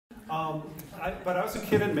But I was a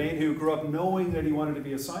kid in Maine who grew up knowing that he wanted to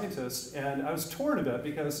be a scientist, and I was torn a bit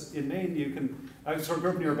because in Maine I sort of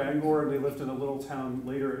grew up near Bangor, and we lived in a little town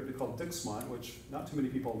later called Dixmont, which not too many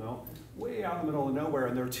people know, way out in the middle of nowhere.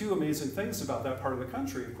 And there are two amazing things about that part of the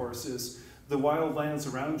country, of course, is the wild lands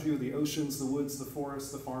around you, the oceans, the woods, the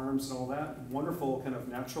forests, the farms, and all that wonderful kind of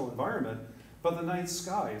natural environment. But the night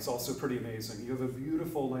sky is also pretty amazing. You have a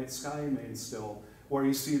beautiful night sky in Maine still, where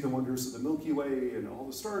you see the wonders of the Milky Way and all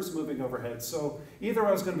the stars moving overhead. So either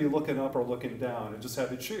I was going to be looking up or looking down. I just had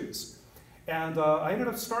to choose. And I ended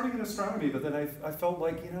up starting in astronomy, but then I felt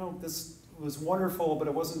like, this was wonderful, but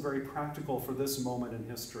it wasn't very practical for this moment in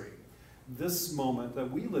history. This moment that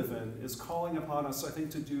we live in is calling upon us, I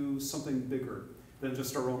think, to do something bigger than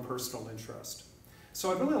just our own personal interest.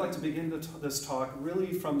 So I'd really like to begin this talk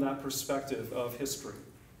really from that perspective of history,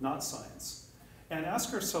 not science, and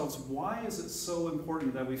ask ourselves, why is it so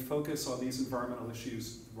important that we focus on these environmental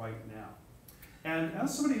issues right now? And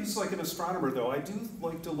as somebody who's like an astronomer, though, I do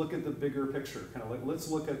like to look at the bigger picture, kind of like, let's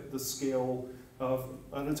look at the scale of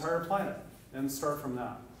an entire planet and start from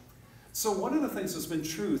that. So one of the things that's been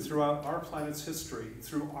true throughout our planet's history,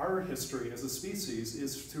 through our history as a species,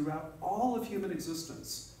 is throughout all of human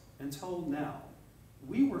existence until now,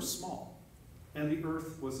 we were small, and the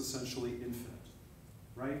Earth was essentially infinite.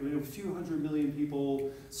 Right? We had a few 100 million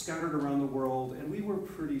people scattered around the world, and we were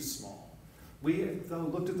pretty small. We, though,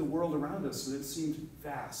 looked at the world around us, and it seemed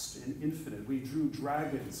vast and infinite. We drew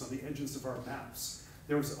dragons on the edges of our maps.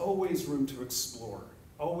 There was always room to explore,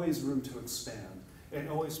 always room to expand, and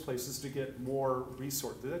always places to get more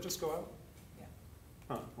resources. Did that just go out? Yeah.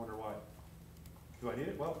 Huh, wonder why. Do I need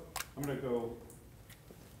it? Well, I'm going to go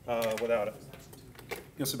without it.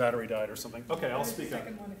 Guess the battery died or something. Okay, I'll speak up.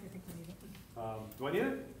 Second one if you think you need it. Do I need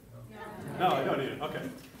it? No, I don't need it. Okay.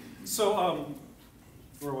 So,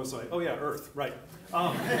 where was I? Oh yeah, Earth, right.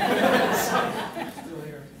 Still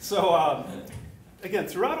here. So, again,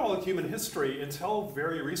 throughout all of human history, until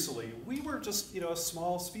very recently, we were just a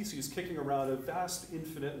small species kicking around a vast,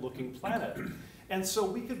 infinite-looking planet. And so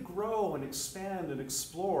we could grow and expand and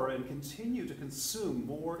explore and continue to consume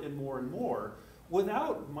more and more and more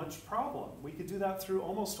without much problem. We could do that through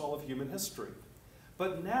almost all of human history.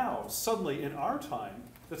 But now, suddenly, in our time,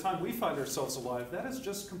 the time we find ourselves alive, that is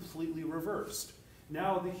just completely reversed.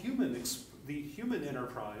 Now the human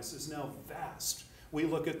enterprise is now vast. We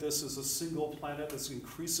look at this as a single planet that's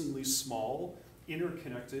increasingly small,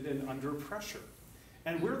 interconnected, and under pressure.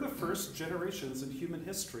 And we're the first generations in human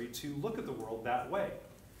history to look at the world that way.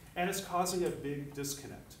 And it's causing a big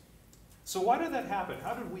disconnect. So why did that happen?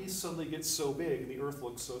 How did we suddenly get so big and the Earth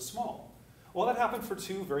look so small? Well, that happened for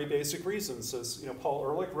two very basic reasons. As Paul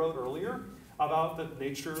Ehrlich wrote earlier, about the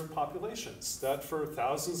nature of populations, that for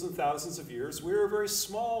thousands and thousands of years, we were a very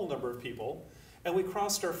small number of people, and we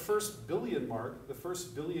crossed our first billion mark. The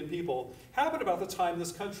first billion people happened about the time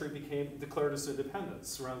this country declared its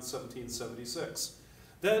independence, around 1776.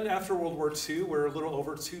 Then after World War II, we're a little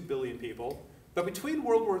over 2 billion people. But between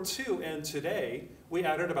World War II and today, we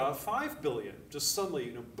added about 5 billion. Just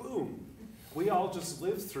suddenly, boom. We all just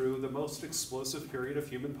lived through the most explosive period of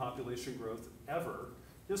human population growth ever.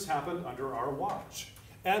 This happened under our watch.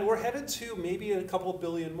 And we're headed to maybe a couple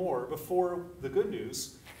billion more before the good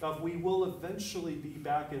news of we will eventually be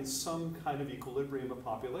back in some kind of equilibrium of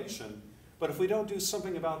population. But if we don't do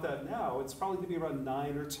something about that now, it's probably going to be around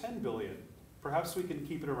 9 or 10 billion. Perhaps we can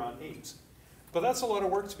keep it around 8. But that's a lot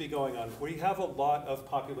of work to be going on. We have a lot of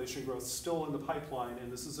population growth still in the pipeline,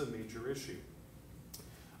 and this is a major issue.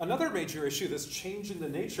 Another major issue that's changing the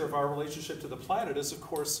nature of our relationship to the planet is, of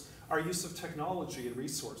course, our use of technology and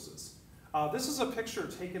resources. This is a picture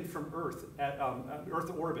taken from Earth at Earth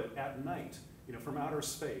orbit at night, from outer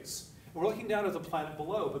space. And we're looking down at the planet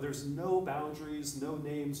below, but there's no boundaries, no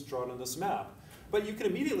names drawn on this map. But you can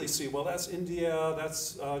immediately see, well, that's India,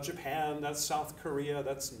 that's Japan, that's South Korea,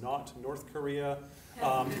 that's not North Korea.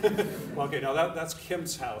 Okay, now that's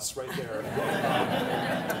Kim's house right there.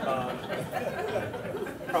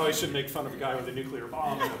 Probably shouldn't make fun of a guy with a nuclear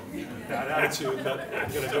bomb and a bad attitude, but I'm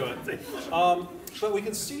going to do it. But we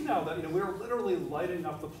can see now that we're literally lighting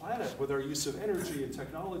up the planet with our use of energy and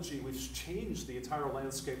technology. We've changed the entire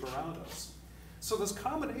landscape around us. So this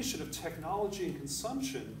combination of technology and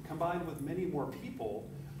consumption, combined with many more people,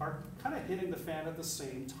 are kind of hitting the fan at the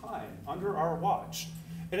same time, under our watch.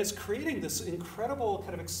 And it's creating this incredible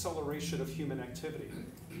kind of acceleration of human activity.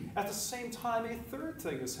 At the same time, a third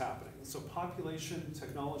thing is happening. So population,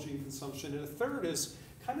 technology, and consumption. And a third is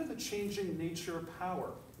kind of the changing nature of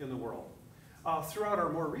power in the world. Throughout our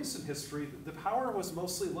more recent history, the power was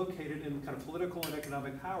mostly located in kind of political and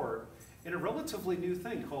economic power in a relatively new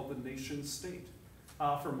thing called the nation state.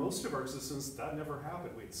 For most of our existence, that never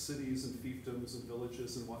happened. We had cities and fiefdoms and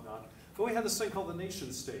villages and whatnot. But we had this thing called the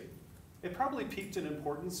nation state. It probably peaked in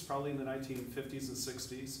importance, probably in the 1950s and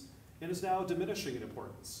 60s, and is now diminishing in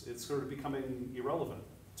importance. It's sort of becoming irrelevant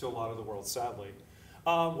to a lot of the world, sadly.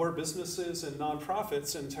 Where businesses and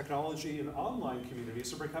nonprofits and technology and online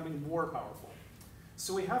communities are becoming more powerful.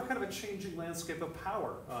 So we have kind of a changing landscape of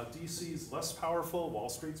power. DC's less powerful, Wall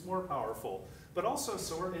Street's more powerful, but also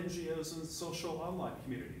so are NGOs and social online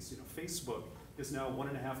communities. You know, Facebook is now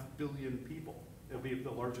 1.5 billion people. It'll be the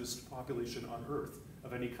largest population on Earth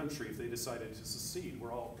of any country if they decided to secede.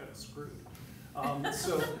 We're all kind of screwed.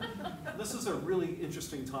 So this is a really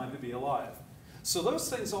interesting time to be alive. So those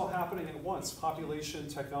things all happening at once, population,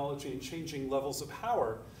 technology, and changing levels of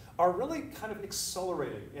power, are really kind of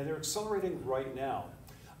accelerating, and they're accelerating right now.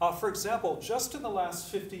 For example, just in the last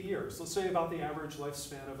 50 years, let's say about the average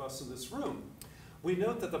lifespan of us in this room, we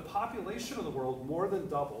note that the population of the world more than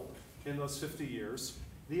doubled in those 50 years.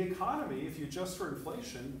 The economy, if you adjust for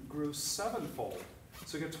inflation, grew 7-fold.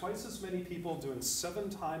 So you get twice as many people doing 7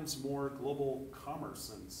 times more global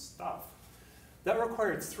commerce and stuff. That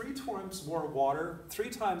required 3 times more water, 3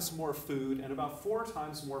 times more food, and about 4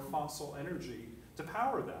 times more fossil energy to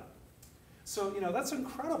power that. So, you know, that's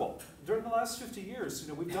incredible. During the last 50 years, you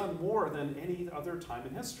know, we've done more than any other time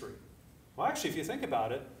in history. Well, actually, if you think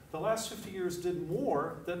about it, the last 50 years did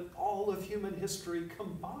more than all of human history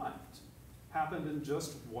combined. Happened in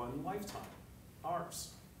just one lifetime, ours.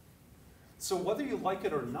 So whether you like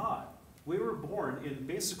it or not, we were born in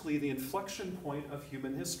basically the inflection point of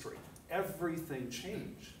human history. Everything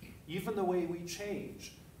changed. Even the way we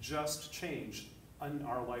change just changed in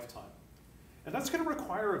our lifetime. And that's going to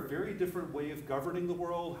require a very different way of governing the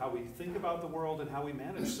world, how we think about the world, and how we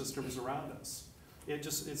manage systems around us.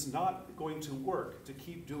 It's not going to work to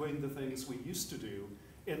keep doing the things we used to do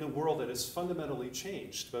in a world that has fundamentally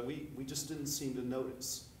changed, but we just didn't seem to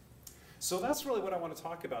notice. So that's really what I want to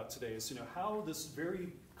talk about today, is, you know, how this very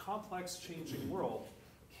complex, changing world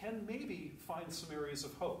can maybe find some areas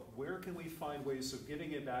of hope. Where can we find ways of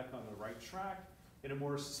getting it back on the right track in a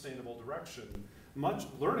more sustainable direction? Much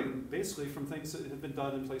learning basically from things that have been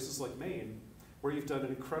done in places like Maine, where you've done an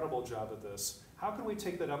incredible job at this. How can we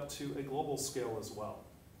take that up to a global scale as well?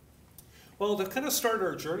 Well, to kind of start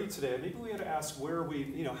our journey today, maybe we had to ask how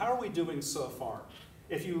are we doing so far?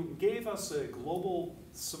 If you gave us a global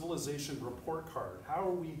civilization report card, how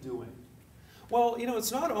are we doing? Well, you know,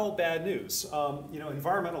 it's not all bad news. You know,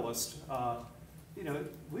 environmentalists, you know,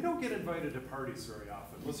 we don't get invited to parties very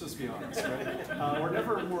often. Let's just be honest, right? We're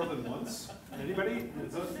never more than once. Anybody?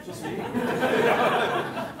 Is that just me?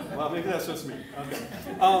 Well, maybe that's just me.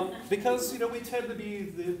 Okay. Because, you know, we tend to be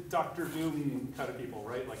the Dr. Doom kind of people,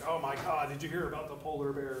 right? Like, oh my God, did you hear about the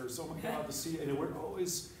polar bears? Oh my God, the sea. And we're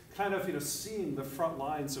always kind of, you know, seeing the front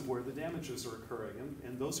lines of where the damages are occurring.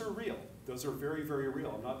 And those are real. Those are very, very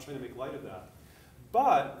real. I'm not trying to make light of that.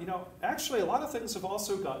 But, you know, actually a lot of things have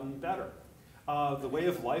also gotten better. The way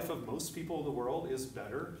of life of most people in the world is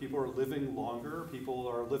better. People are living longer. People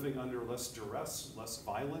are living under less duress, less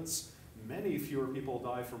violence. Many fewer people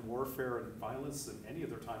die from warfare and violence than any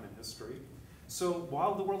other time in history. So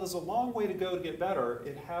while the world has a long way to go to get better,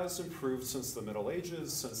 it has improved since the Middle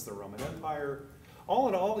Ages, since the Roman Empire. All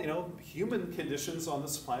in all, you know, human conditions on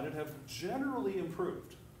this planet have generally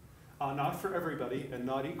improved. Not for everybody and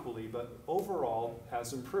not equally, but overall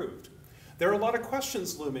has improved. There are a lot of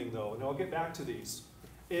questions looming, though, and I'll get back to these.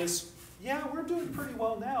 Yeah, we're doing pretty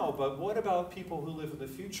well now, but what about people who live in the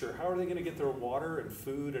future? How are they going to get their water and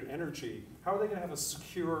food and energy? How are they going to have a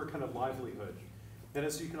secure kind of livelihood? And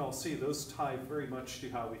as you can all see, those tie very much to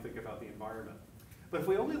how we think about the environment. But if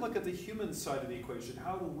we only look at the human side of the equation,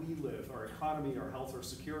 how do we live, our economy, our health, our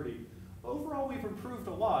security? Overall, we've improved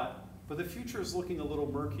a lot, but the future is looking a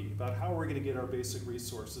little murky about how we're going to get our basic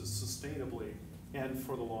resources sustainably and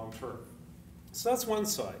for the long term. So that's one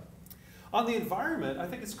side. On the environment, I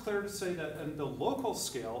think it's clear to say that in the local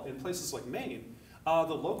scale, in places like Maine, the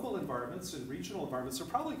local environments and regional environments are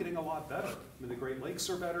probably getting a lot better. I mean, the Great Lakes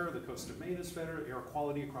are better, the coast of Maine is better, air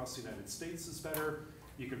quality across the United States is better.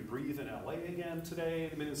 You can breathe in LA again today.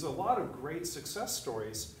 I mean, there's a lot of great success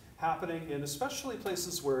stories happening in especially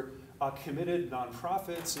places where committed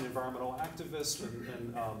nonprofits and environmental activists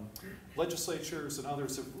and legislatures and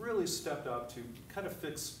others have really stepped up to kind of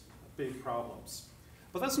fix big problems.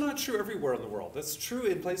 But that's not true everywhere in the world. That's true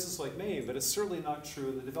in places like Maine, but it's certainly not true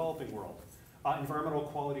in the developing world. Environmental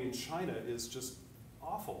quality in China is just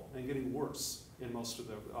awful and getting worse in most of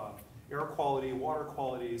the air quality, water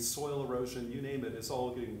quality, soil erosion, you name it, is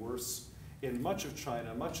all getting worse in much of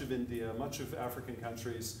China, much of India, much of African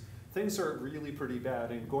countries. Things are really pretty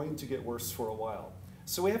bad and going to get worse for a while.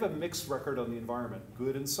 So we have a mixed record on the environment,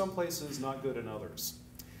 good in some places, not good in others.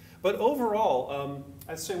 But overall,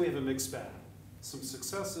 I'd say we have a mixed bag. Some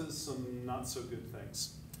successes, some not so good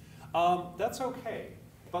things. That's okay.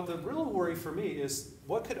 But the real worry for me is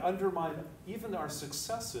what could undermine even our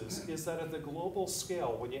successes is that at the global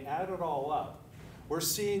scale, when you add it all up, we're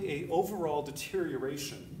seeing an overall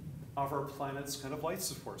deterioration of our planet's kind of life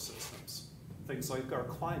support systems. Things like our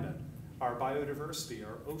climate, our biodiversity,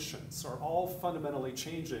 our oceans are all fundamentally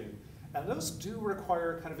changing. And those do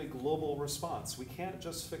require kind of a global response. We can't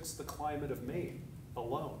just fix the climate of Maine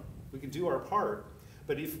alone. We can do our part,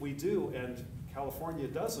 but if we do and California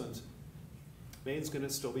doesn't, Maine's going to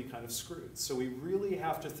still be kind of screwed. So we really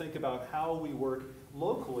have to think about how we work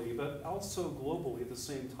locally, but also globally at the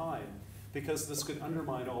same time, because this could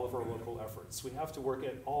undermine all of our local efforts. We have to work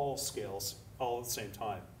at all scales, all at the same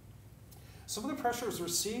time. Some of the pressures we're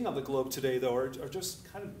seeing on the globe today, though, are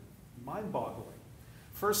just kind of mind-boggling.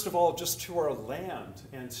 First of all, just to our land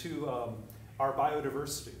and to our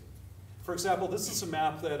biodiversity. For example, this is a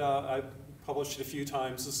map that I published a few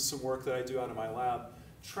times. This is some work that I do out of my lab,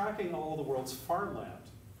 tracking all the world's farmland.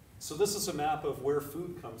 So this is a map of where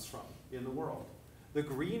food comes from in the world. The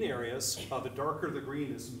green areas, the darker the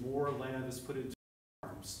green is, more land is put into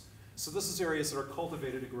farms. So this is areas that are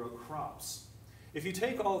cultivated to grow crops. If you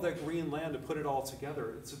take all that green land and put it all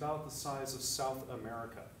together, it's about the size of South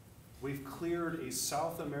America. We've cleared a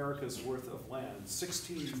South America's worth of land,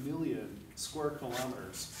 16 million square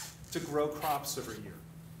kilometers, to grow crops every year.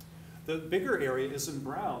 The bigger area is in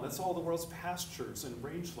brown. That's all the world's pastures and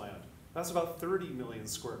rangeland. That's about 30 million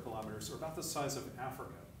square kilometers, or about the size of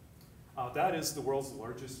Africa. That is the world's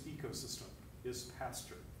largest ecosystem, is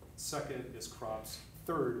pasture. Second is crops.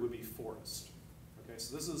 Third would be forest. Okay,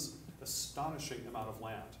 so this is an astonishing amount of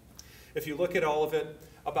land. If you look at all of it,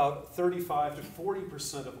 about 35 to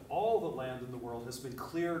 40% of all the land in the world has been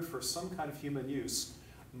cleared for some kind of human use.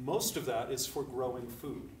 Most of that is for growing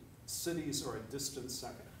food. Cities are a distant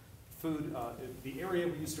second. Food, the area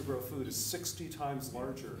we use to grow food is 60 times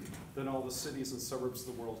larger than all the cities and suburbs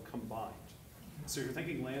of the world combined. So you're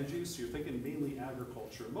thinking land use, you're thinking mainly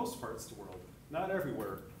agriculture in most parts of the world, not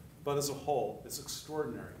everywhere, but as a whole, it's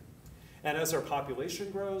extraordinary. And as our population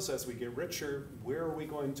grows, as we get richer, where are we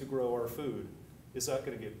going to grow our food? Is that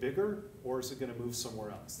going to get bigger, or is it going to move somewhere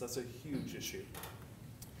else? That's a huge issue.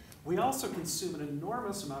 We also consume an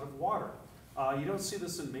enormous amount of water. You don't see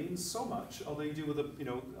this in Maine so much, although you do with the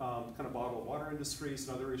kind of bottled water industries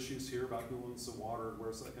and other issues here about who owns the water and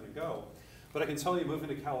where's that going to go. But I can tell you, moving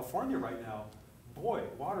to California right now, boy,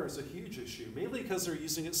 water is a huge issue, mainly because they're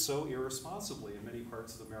using it so irresponsibly in many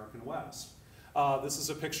parts of the American West. This is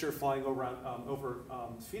a picture flying over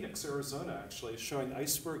Phoenix, Arizona, actually, showing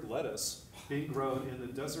iceberg lettuce being grown in the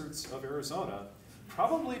deserts of Arizona,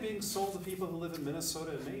 probably being sold to people who live in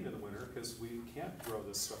Minnesota and Maine in the winter, because we can't grow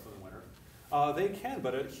this stuff in the winter. They can,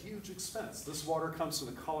 but at huge expense. This water comes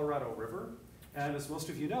from the Colorado River, and as most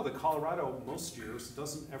of you know, the Colorado, most years,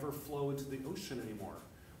 doesn't ever flow into the ocean anymore.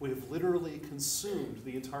 We have literally consumed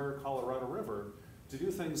the entire Colorado River to do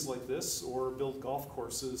things like this or build golf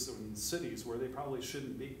courses in cities where they probably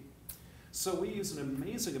shouldn't be. So we use an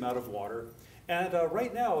amazing amount of water, and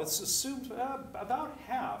right now it's assumed about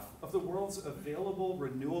half of the world's available,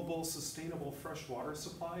 renewable, sustainable fresh water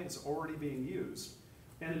supply is already being used.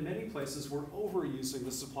 And in many places we're overusing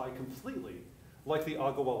the supply completely, like the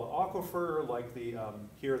Agawa Aquifer, like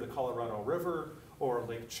here the Colorado River, or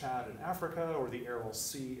Lake Chad in Africa, or the Aral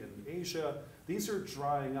Sea in Asia. These are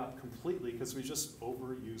drying up completely because we just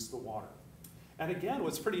overuse the water. And again,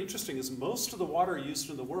 what's pretty interesting is most of the water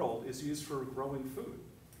used in the world is used for growing food.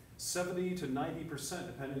 70 to 90%,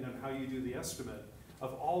 depending on how you do the estimate,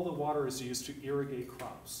 of all the water is used to irrigate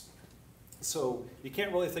crops. So you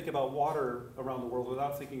can't really think about water around the world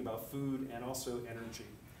without thinking about food and also energy.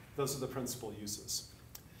 Those are the principal uses.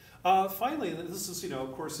 Finally, this is,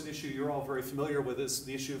 of course, an issue you're all very familiar with, is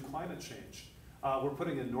the issue of climate change. We're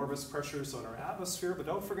putting enormous pressures on our atmosphere, but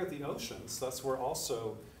don't forget the oceans. That's where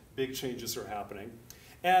also big changes are happening.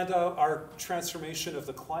 And our transformation of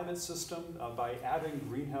the climate system by adding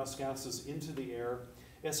greenhouse gases into the air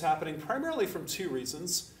is happening primarily from two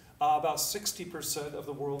reasons. About 60% of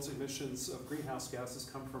the world's emissions of greenhouse gases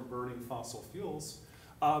come from burning fossil fuels.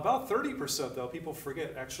 About 30%, though, people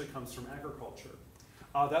forget, actually comes from agriculture.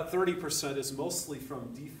 That 30% is mostly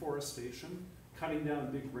from deforestation, cutting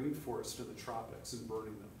down big rainforests in the tropics and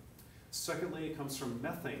burning them. Secondly, it comes from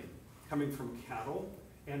methane, coming from cattle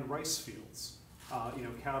and rice fields.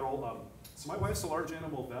 Cattle, so my wife's a large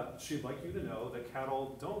animal vet. She'd like you to know that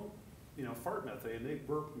cattle don't, fart methane, they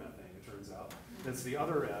burp methane. it turns out. That's the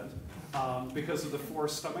other end. Because of the 4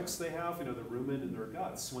 stomachs they have, the rumen in their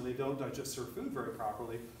guts. When they don't digest their food very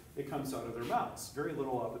properly, it comes out of their mouths. Very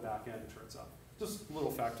little out the back end, it turns out. Just a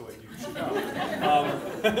little factoid you should know.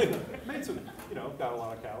 Maine's, got a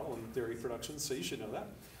lot of cattle and dairy production, so you should know that.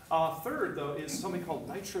 Third, though, is something called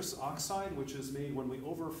nitrous oxide, which is made when we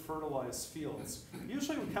over-fertilize fields.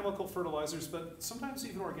 Usually with chemical fertilizers, but sometimes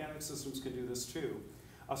even organic systems can do this too,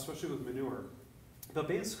 especially with manure. But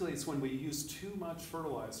basically, it's when we use too much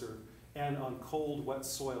fertilizer and on cold, wet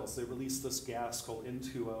soils, they release this gas called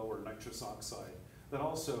N2O, or nitrous oxide, that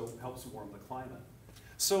also helps warm the climate.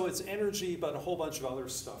 So it's energy, but a whole bunch of other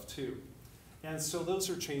stuff too. And so those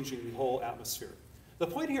are changing the whole atmosphere. The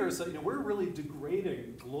point here is that we're really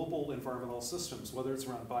degrading global environmental systems, whether it's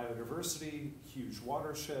around biodiversity, huge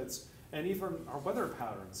watersheds, and even our weather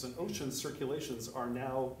patterns and ocean circulations are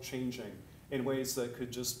now changing in ways that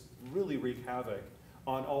could just really wreak havoc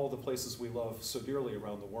on all the places we love so dearly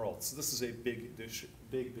around the world. So this is a big issue,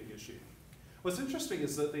 big issue. What's interesting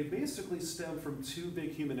is that they basically stem from 2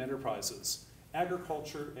 big human enterprises,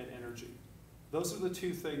 agriculture and energy. Those are the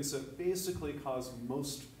 2 things that basically cause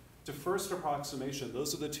most, to first approximation,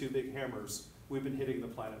 those are the 2 big hammers we've been hitting the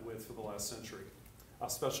planet with for the last century,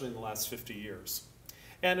 especially in the last 50 years.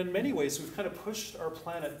 And in many ways, we've kind of pushed our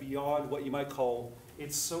planet beyond what you might call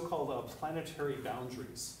its so-called planetary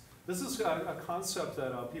boundaries. This is a concept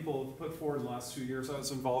that people put forward in the last few years. I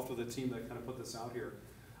was involved with a team that kind of put this out here.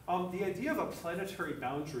 The idea of a planetary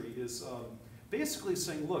boundary is basically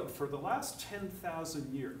saying, look, for the last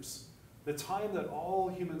 10,000 years, the time that all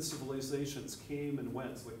human civilizations came and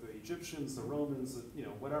went, like the Egyptians, the Romans,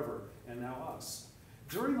 whatever, and now us.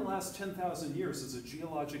 During the last 10,000 years is a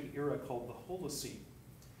geologic era called the Holocene.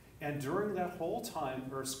 And during that whole time,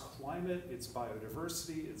 Earth's climate, its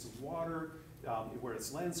biodiversity, its water, where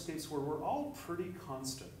its landscapes were all pretty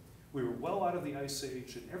constant. We were well out of the Ice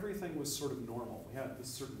Age, and everything was sort of normal. We had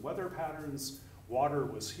certain weather patterns, water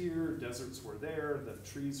was here, deserts were there, the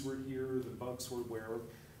trees were here, the bugs were where.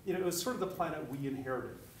 It was sort of the planet we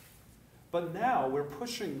inherited. But now we're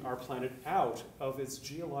pushing our planet out of its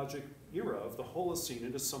geologic era of the Holocene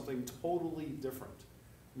into something totally different.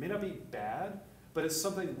 It may not be bad, but it's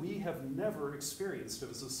something we have never experienced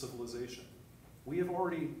as a civilization. We have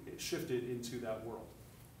already shifted into that world.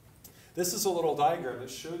 This is a little diagram that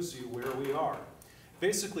shows you where we are.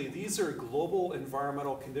 Basically, these are global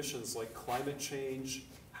environmental conditions like climate change,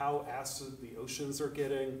 how acid the oceans are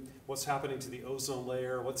getting, what's happening to the ozone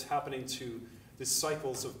layer, what's happening to the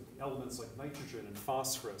cycles of elements like nitrogen and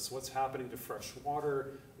phosphorus, what's happening to fresh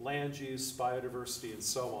water, land use, biodiversity, and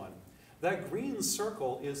so on. That green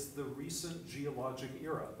circle is the recent geologic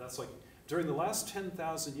era. That's like, during the last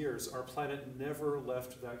 10,000 years, our planet never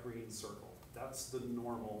left that green circle. That's the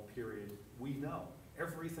normal period. We know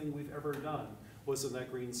everything we've ever done was in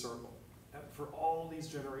that green circle for all these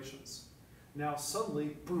generations. Now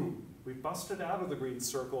suddenly, boom, we busted out of the green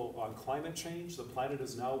circle on climate change. The planet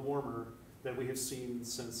is now warmer than we have seen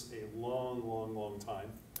since a long, long, long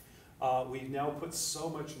time. We've now put so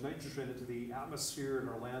much nitrogen into the atmosphere and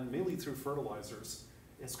our land, mainly through fertilizers.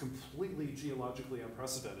 It's completely geologically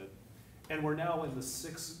unprecedented. And we're now in the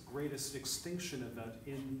 6th greatest extinction event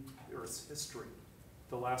in Earth's history.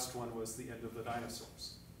 The last one was the end of the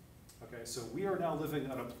dinosaurs. Okay, so we are now living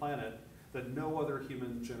on a planet that no other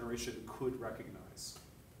human generation could recognize.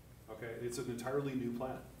 Okay, it's an entirely new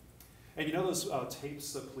planet. And you know those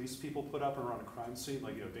tapes that police people put up around a crime scene,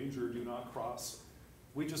 like, danger, do not cross?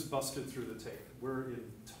 We just busted through the tape. We're in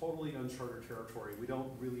totally uncharted territory. We don't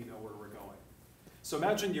really know where we're going. So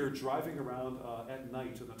imagine you're driving around at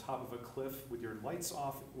night on the top of a cliff with your lights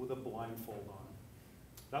off with a blindfold on.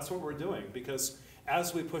 That's what we're doing, because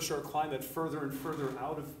as we push our climate further and further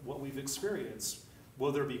out of what we've experienced,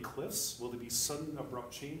 will there be cliffs? Will there be sudden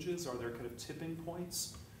abrupt changes? Are there kind of tipping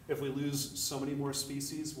points? If we lose so many more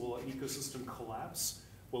species, will an ecosystem collapse?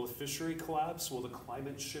 Will a fishery collapse? Will the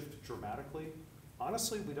climate shift dramatically?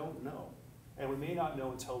 Honestly, we don't know. And we may not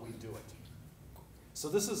know until we do it. So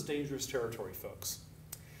this is dangerous territory, folks.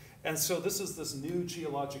 And so this is this new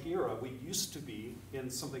geologic era. We used to be in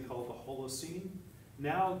something called the Holocene.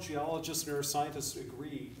 Now geologists and neuroscientists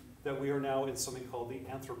agree that we are now in something called the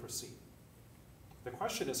Anthropocene. The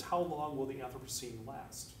question is, how long will the Anthropocene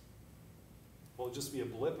last? Will it just be a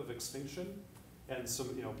blip of extinction? And some,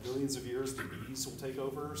 billions of years, the bees will take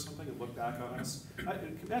over or something and look back on us.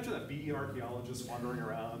 Imagine that bee archaeologist wandering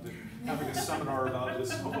around and having a seminar about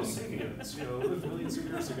this Homo sapiens, lived millions of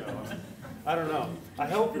years ago. I don't know. I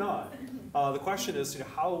hope not. The question is,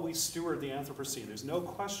 how will we steward the Anthropocene? There's no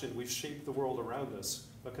question we've shaped the world around us,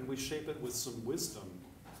 but can we shape it with some wisdom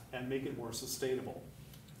and make it more sustainable?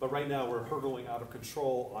 But right now we're hurtling out of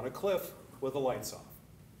control on a cliff with the lights off.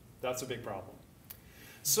 That's a big problem.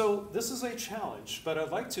 So this is a challenge, but I'd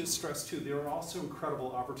like to stress too, there are also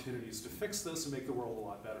incredible opportunities to fix this and make the world a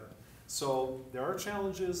lot better. So there are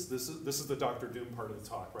challenges. This is the Dr. Doom part of the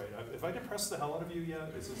talk, right? Have I depressed the hell out of you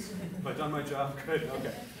yet? Have I done my job? Good,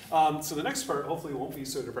 okay. So the next part hopefully won't be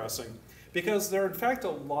so depressing, because there are in fact a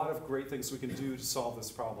lot of great things we can do to solve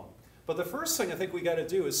this problem. But the first thing I think we gotta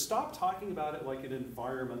do is stop talking about it like an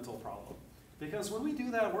environmental problem. Because when we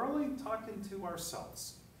do that, we're only talking to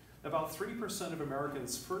ourselves. About 3% of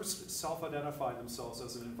Americans first self-identify themselves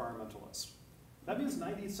as an environmentalist. That means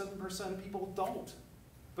 97% of people don't.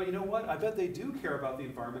 But you know what? I bet they do care about the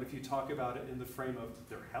environment if you talk about it in the frame of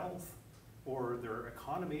their health, or their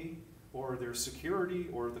economy, or their security,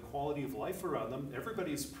 or the quality of life around them.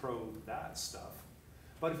 Everybody's pro that stuff.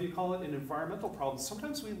 But if you call it an environmental problem,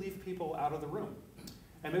 sometimes we leave people out of the room.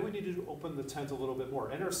 And maybe we need to open the tent a little bit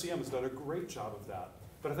more. NRCM has done a great job of that.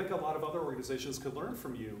 But I think a lot of other organizations could learn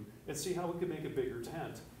from you and see how we could make a bigger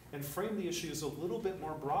tent and frame the issues a little bit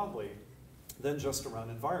more broadly than just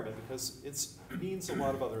around environment, because it means a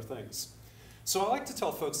lot of other things. So I like to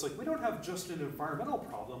tell folks, like, we don't have just an environmental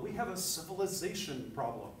problem, we have a civilization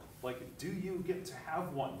problem. Like, do you get to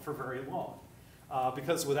have one for very long?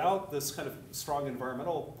 Because without this kind of strong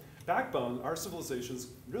environmental backbone, our civilization's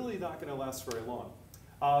really not gonna last very long.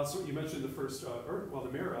 So you mentioned the first, the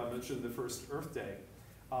mayor mentioned the first Earth Day.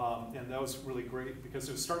 And that was really great because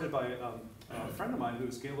it was started by a friend of mine who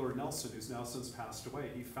was Gaylord Nelson, who's now since passed away.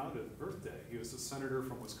 He founded Earth Day. He was a senator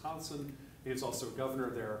from Wisconsin. He was also governor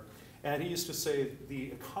there. And he used to say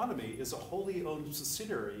the economy is a wholly owned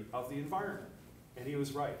subsidiary of the environment. And he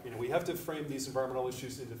was right. You know, we have to frame these environmental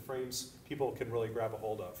issues into frames people can really grab a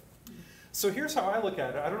hold of. So here's how I look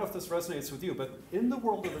at it. I don't know if this resonates with you, but in the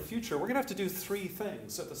world of the future, we're gonna have to do three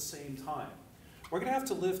things at the same time. We're gonna have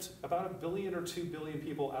to lift about 1 billion or 2 billion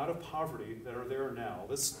people out of poverty that are there now.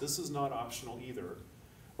 This is not optional either.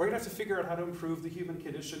 We're gonna have to figure out how to improve the human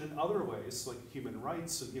condition in other ways, like human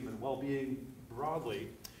rights and human well-being broadly,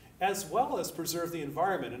 as well as preserve the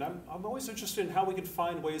environment. And I'm always interested in how we can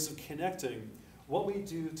find ways of connecting what we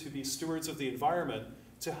do to be stewards of the environment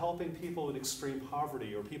to helping people in extreme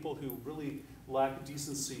poverty or people who really lack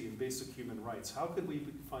decency and basic human rights. How could we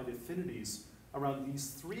find affinities around these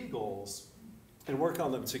three goals and work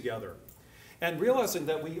on them together? And realizing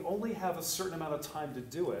that we only have a certain amount of time to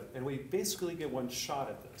do it, and we basically get one shot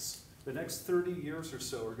at this. The next 30 years or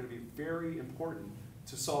so are going to be very important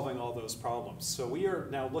to solving all those problems. So we are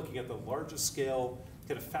now looking at the largest scale,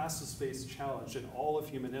 kind of fastest paced challenge in all of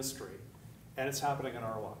human history, and it's happening on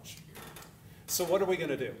our watch. So what are we going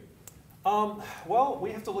to do? Well,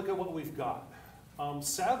 we have to look at what we've got.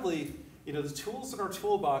 Sadly, you know, the tools in our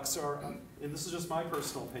toolbox are, and this is just my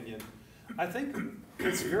personal opinion, I think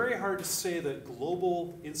it's very hard to say that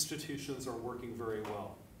global institutions are working very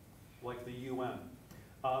well, like the UN.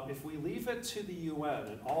 If we leave it to the UN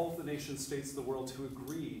and all of the nation states of the world to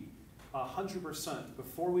agree 100%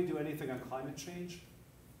 before we do anything on climate change,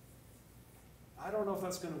 I don't know if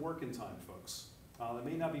that's going to work in time, folks. It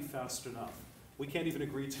may not be fast enough. We can't even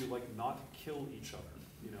agree to like not kill each other.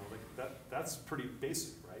 You know, like that's pretty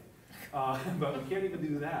basic, right? But we can't even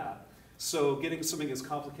do that. So getting something as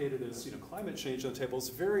complicated as climate change on the table is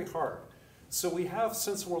very hard. So we have,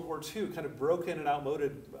 since World War II, kind of broken and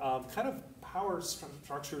outmoded kind of power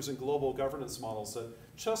structures and global governance models that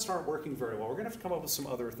just aren't working very well. We're going to have to come up with some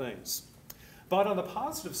other things. But on the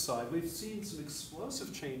positive side, we've seen some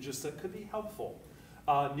explosive changes that could be helpful.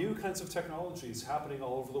 New kinds of technologies happening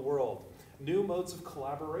all over the world. New modes of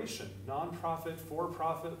collaboration, nonprofit,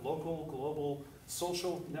 for-profit, local, global,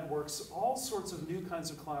 social networks, all sorts of new kinds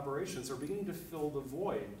of collaborations are beginning to fill the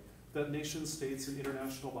void that nation states and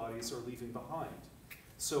international bodies are leaving behind.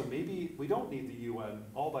 So maybe we don't need the UN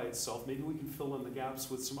all by itself. Maybe we can fill in the gaps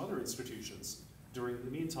with some other institutions during the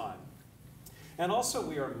meantime. And also,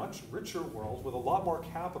 we are a much richer world with a lot more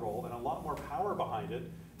capital and a lot more power behind it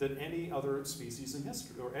than any other species in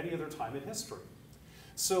history or any other time in history.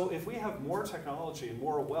 So if we have more technology and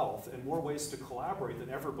more wealth and more ways to collaborate than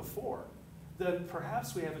ever before, then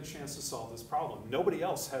perhaps we have a chance to solve this problem. Nobody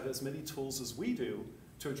else had as many tools as we do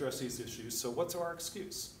to address these issues, so what's our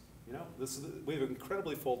excuse? We have an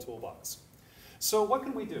incredibly full toolbox. So what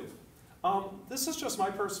can we do? This is just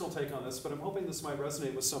my personal take on this, but I'm hoping this might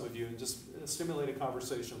resonate with some of you and just stimulate a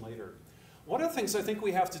conversation later. One of the things I think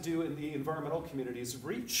we have to do in the environmental community is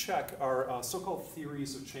recheck our so-called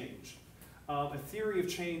theories of change. A theory of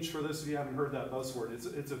change, for those of you who haven't heard that buzzword,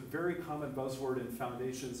 it's a very common buzzword in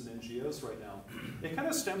foundations and NGOs right now. It kind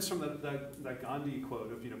of stems from that Gandhi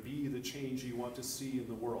quote of, be the change you want to see in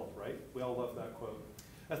the world, right? We all love that quote.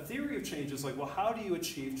 A theory of change is like, well, how do you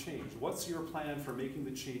achieve change? What's your plan for making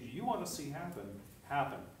the change you want to see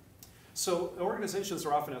happen? So organizations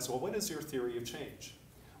are often asked, well, what is your theory of change?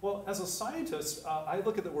 Well, as a scientist, I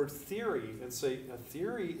look at the word theory and say, a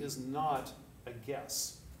theory is not a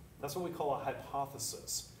guess. That's what we call a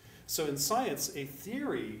hypothesis. So in science, a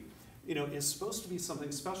theory, is supposed to be something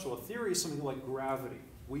special. A theory is something like gravity.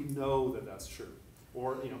 We know that that's true.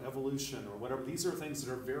 Or evolution or whatever. These are things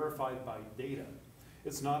that are verified by data.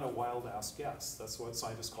 It's not a wild-ass guess. That's what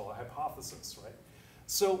scientists call a hypothesis, right?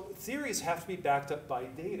 So theories have to be backed up by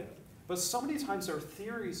data. But so many times our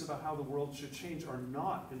theories about how the world should change are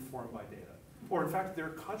not informed by data. Or in fact, they're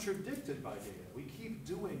contradicted by data. We keep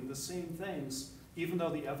doing the same things even though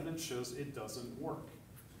the evidence shows it doesn't work.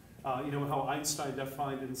 How Einstein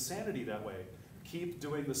defined insanity that way. Keep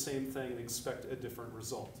doing the same thing and expect a different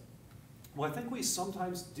result. Well, I think we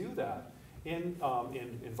sometimes do that in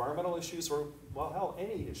environmental issues or, well, hell,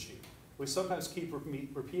 any issue. We sometimes keep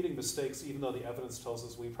repeating mistakes even though the evidence tells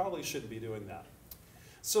us we probably shouldn't be doing that.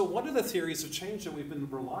 So one of the theories of change that we've been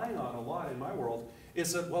relying on a lot in my world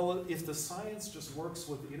is that, well, if the science just works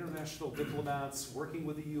with the international diplomats, working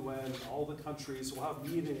with the UN, all the countries, we'll have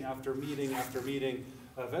meeting after meeting after meeting,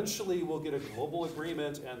 eventually we'll get a global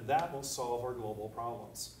agreement and that will solve our global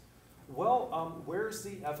problems. Well, where's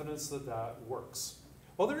the evidence that that works?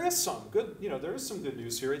 Well, there is some good, there is some good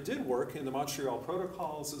news here. It did work in the Montreal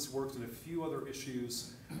Protocols. It's worked in a few other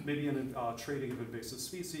issues, maybe in trading of invasive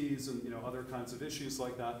species and other kinds of issues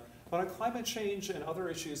like that. But on climate change and other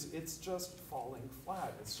issues, it's just falling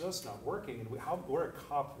flat. It's just not working. And we're at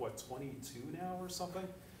COP, 22 now or something?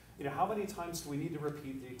 How many times do we need to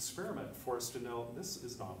repeat the experiment for us to know this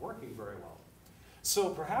is not working very well? So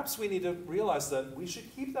perhaps we need to realize that we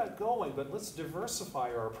should keep that going, but let's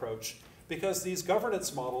diversify our approach because these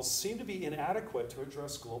governance models seem to be inadequate to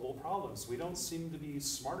address global problems. We don't seem to be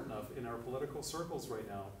smart enough in our political circles right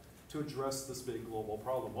now to address this big global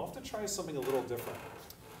problem. We'll have to try something a little different.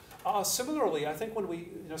 Similarly, I think when we,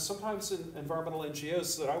 sometimes in environmental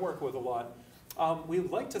NGOs that I work with a lot, we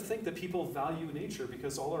like to think that people value nature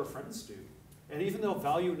because all our friends do. And even they'll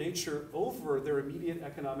value nature over their immediate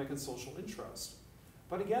economic and social interest.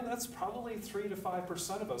 But again, that's probably 3 to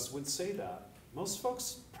 5% of us would say that. Most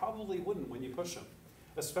folks probably wouldn't when you push them,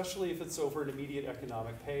 especially if it's over an immediate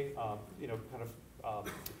economic pay,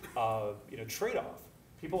 trade-off.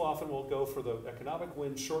 People often will go for the economic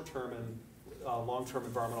win short-term and long-term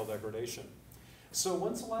environmental degradation. So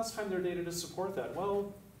when's the last time there are data to support that?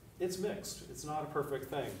 Well, it's mixed. It's not a perfect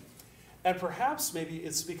thing. And perhaps maybe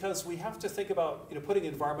it's because we have to think about putting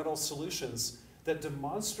environmental solutions that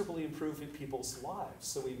demonstrably improve people's lives.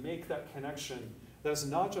 So we make that connection that's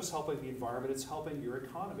not just helping the environment, it's helping your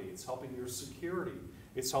economy, it's helping your security,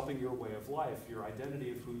 it's helping your way of life, your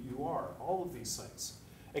identity of who you are, all of these things.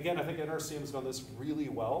 Again, I think NRCM has done this really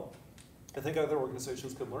well. I think other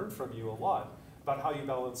organizations can learn from you a lot about how you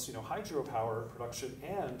balance hydropower production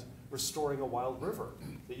and restoring a wild river,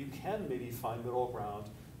 that you can maybe find middle ground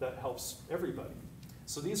that helps everybody.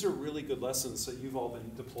 So these are really good lessons that you've all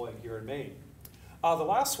been deploying here in Maine. The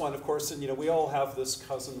last one, of course, and we all have this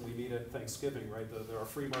cousin we meet at Thanksgiving, right? Our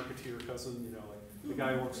free marketeer cousin, like the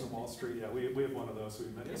guy who works on Wall Street. Yeah, we have one of those we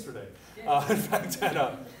met yesterday. In fact,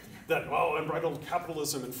 that unbridled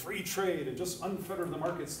capitalism and free trade and just unfetter the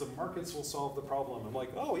markets will solve the problem. I'm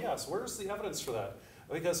like, oh yes, where's the evidence for that?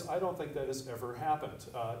 Because I don't think that has ever happened.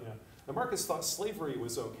 The markets thought slavery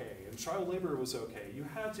was okay and child labor was okay. You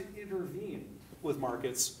had to intervene with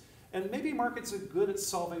markets. And maybe markets are good at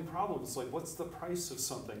solving problems, like what's the price of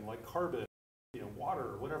something, like carbon,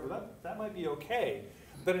 water, or whatever. That might be okay,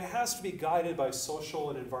 but it has to be guided by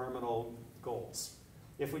social and environmental goals.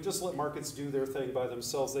 If we just let markets do their thing by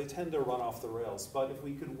themselves, they tend to run off the rails. But if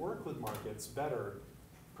we could work with markets better,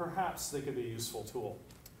 perhaps they could be a useful tool.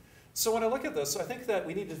 So when I look at this, I think that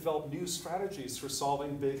we need to develop new strategies for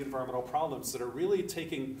solving big environmental problems that are really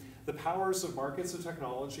taking the powers of markets and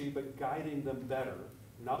technology, but guiding them better,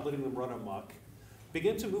 not letting them run amok.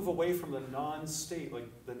 Begin to move away from the non-state, like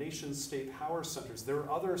the nation-state power centers. There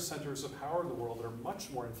are other centers of power in the world that are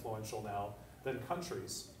much more influential now than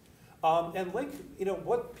countries. And link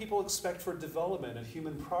what people expect for development and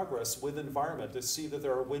human progress with environment to see that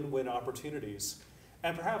there are win-win opportunities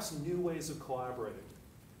and perhaps new ways of collaborating.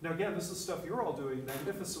 Now again, this is stuff you're all doing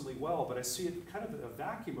magnificently well, but I see it kind of a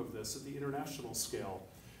vacuum of this at the international scale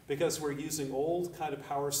because we're using old kind of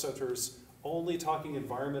power centers only talking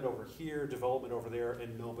environment over here, development over there,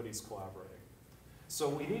 and nobody's collaborating. So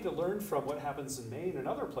we need to learn from what happens in Maine and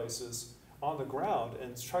other places on the ground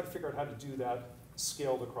and try to figure out how to do that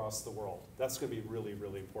scaled across the world. That's going to be really,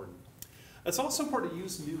 really important. It's also important to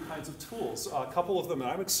use new kinds of tools. A couple of them that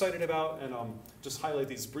I'm excited about, and just highlight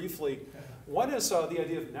these briefly. One is the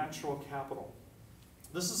idea of natural capital.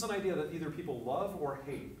 This is an idea that either people love or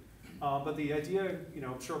hate. But the idea,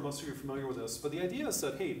 I'm sure most of you are familiar with this, but the idea is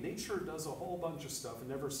that, hey, nature does a whole bunch of stuff and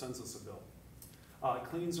never sends us a bill. It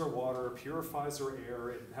cleans our water, purifies our air,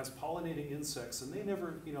 it has pollinating insects, and they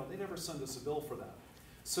never send us a bill for that.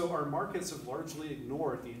 So our markets have largely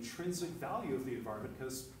ignored the intrinsic value of the environment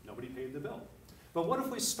because nobody paid the bill. But what if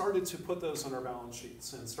we started to put those on our balance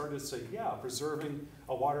sheets and started to say, yeah, preserving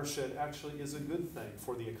a watershed actually is a good thing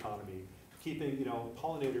for the economy. Keeping,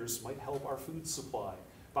 pollinators might help our food supply.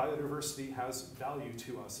 Biodiversity has value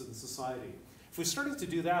to us in society. If we started to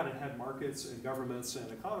do that and had markets and governments and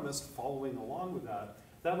economists following along with that,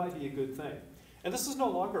 that might be a good thing. And this is no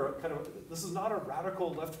longer this is not a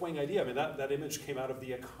radical left-wing idea. I mean, that image came out of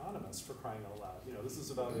The Economist, for crying out loud. This is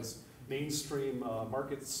about as mainstream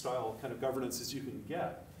market-style kind of governance as you can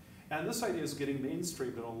get. And this idea is getting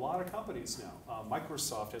mainstreamed in a lot of companies now.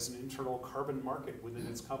 Microsoft has an internal carbon market within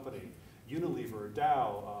its company. Unilever,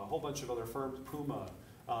 Dow, a whole bunch of other firms, Puma,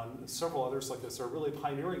 several others like this are really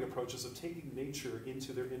pioneering approaches of taking nature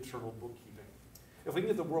into their internal bookkeeping. If we can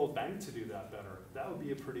get the World Bank to do that better, that would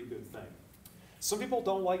be a pretty good thing. Some people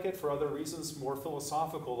don't like it for other reasons, more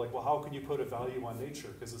philosophical, like, well, how can you put a value on nature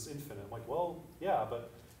because it's infinite? Like, well, yeah, but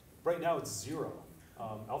right now it's zero.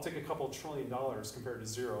 I'll take a couple $1 trillion compared to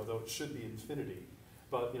zero, though it should be infinity.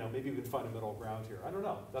 But maybe we can find a middle ground here. I don't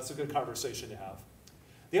know. That's a good conversation to have.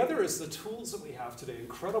 The other is the tools that we have today,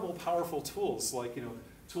 incredible, powerful tools, like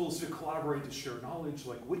tools to collaborate to share knowledge,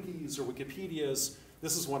 like wikis or Wikipedias.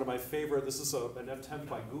 This is one of my favorite. This is an attempt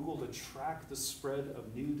by Google to track the spread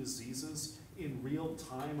of new diseases in real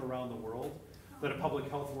time around the world, that a public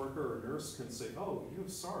health worker or nurse can say, oh, you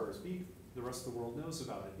have SARS, the rest of the world knows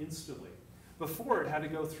about it instantly. Before, it had to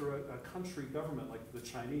go through a country government like the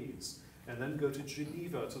Chinese, and then go to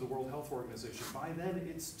Geneva to the World Health Organization. By then,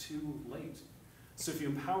 it's too late. So if you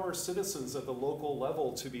empower citizens at the local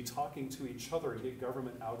level to be talking to each other and get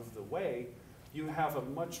government out of the way, you have a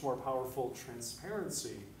much more powerful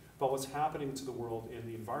transparency about what's happening to the world in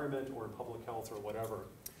the environment or in public health or whatever.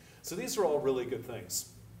 So these are all really good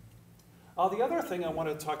things. The other thing I want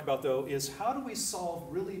to talk about, though, is how do we solve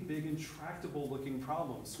really big, intractable looking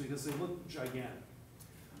problems, because they look gigantic.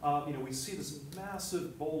 We see this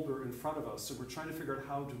massive boulder in front of us, and we're trying to figure out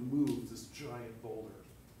how to move this giant boulder.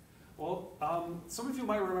 Well, some of you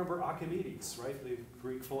might remember Archimedes, right, the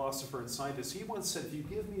Greek philosopher and scientist. He once said, if you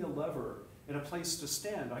give me a lever and a place to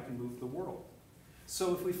stand, I can move the world.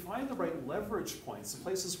 So if we find the right leverage points, the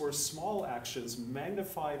places where small actions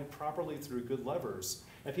magnified properly through good levers,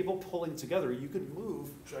 and people pulling together, you can move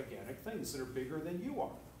gigantic things that are bigger than you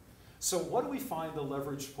are. So what do we find the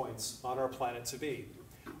leverage points on our planet to be?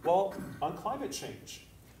 Well, on climate change.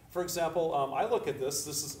 For example, I look at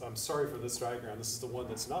this. I'm sorry for this diagram. This is the one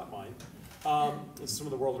that's not mine. This is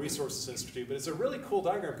from the World Resources Institute, but it's a really cool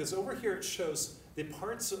diagram because over here it shows the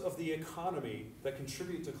parts of the economy that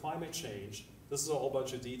contribute to climate change. This is a whole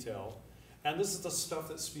bunch of detail. And this is the stuff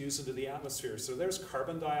that spews into the atmosphere. So there's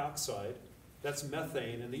carbon dioxide, that's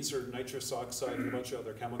methane, and these are nitrous oxide and a bunch of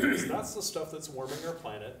other chemicals. That's the stuff that's warming our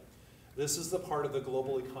planet. This is the part of the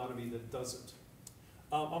global economy that doesn't.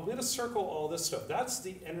 I'm going to circle all this stuff. That's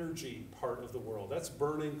the energy part of the world. That's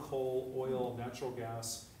burning coal, oil, natural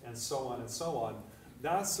gas, and so on and so on.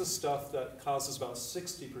 That's the stuff that causes about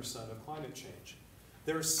 60% of climate change.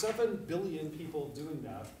 There are 7 billion people doing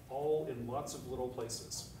that, all in lots of little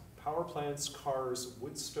places. Power plants, cars,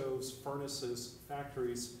 wood stoves, furnaces,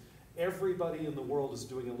 factories. Everybody in the world is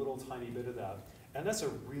doing a little tiny bit of that. And that's a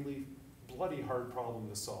really bloody hard problem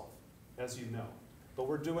to solve, as you know. But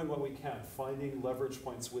we're doing what we can, finding leverage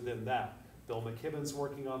points within that. Bill McKibben's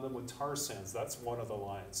working on them with tar sands. That's one of the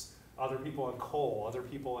lines. Other people on coal, other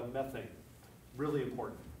people on methane. Really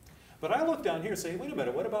important. But I look down here and say, wait a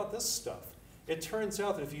minute, what about this stuff? It turns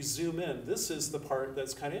out that if you zoom in, this is the part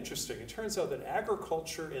that's kind of interesting. It turns out that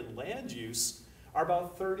agriculture and land use are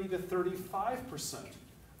about 30 to 35%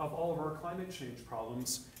 of all of our climate change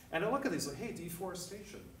problems. And I look at these like, hey,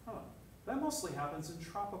 deforestation, that mostly happens in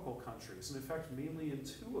tropical countries, and in fact, mainly in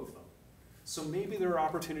 2 of them. So maybe there are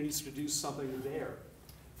opportunities to do something there.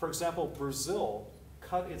 For example, Brazil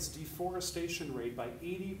cut its deforestation rate by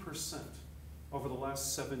 80% over the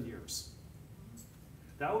last 7 years.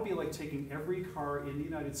 That would be like taking every car in the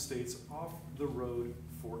United States off the road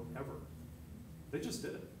forever. They just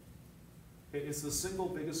did it. It's the single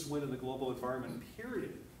biggest win in the global environment,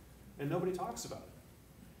 period. And nobody talks about it.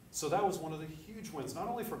 So that was one of the huge wins, not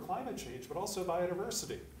only for climate change, but also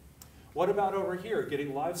biodiversity. What about over here,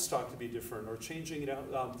 getting livestock to be different or changing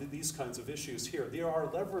these kinds of issues here? There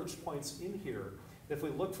are leverage points in here, if we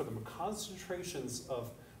look for them, concentrations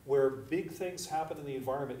of where big things happen in the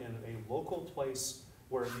environment in a local place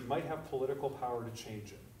where you might have political power to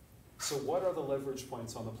change it. So what are the leverage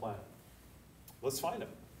points on the planet? Let's find them,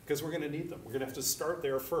 because we're going to need them. We're going to have to start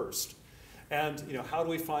there first. And how do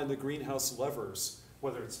we find the greenhouse levers,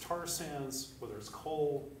 whether it's tar sands, whether it's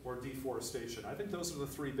coal, or deforestation? I think those are the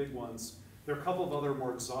three big ones. There are a couple of other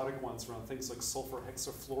more exotic ones around things like sulfur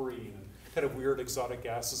hexafluorine and kind of weird exotic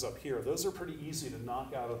gases up here. Those are pretty easy to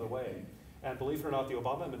knock out of the way. And believe it or not, the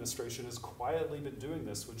Obama administration has quietly been doing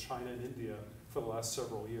this with China and India for the last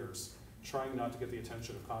several years, trying not to get the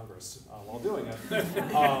attention of Congress while doing it.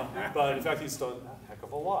 But in fact, he's done a heck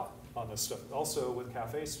of a lot on this stuff. Also with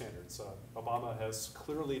CAFE standards. Obama has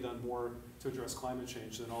clearly done more to address climate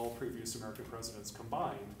change than all previous American presidents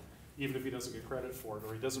combined, even if he doesn't get credit for it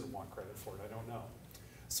or he doesn't want credit for it, I don't know.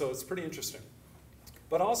 So it's pretty interesting.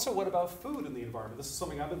 But also, what about food in the environment? This is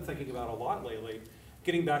something I've been thinking about a lot lately.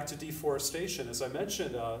 Getting back to deforestation, as I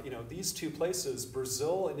mentioned, these two places,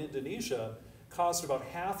 Brazil and Indonesia, caused about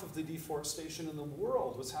half of the deforestation in the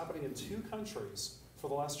world was happening in two countries for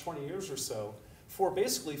the last 20 years or so for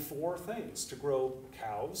basically four things: to grow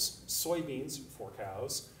cows, soybeans for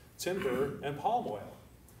cows, timber, and palm oil.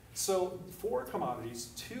 So four commodities,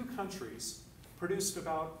 two countries, produced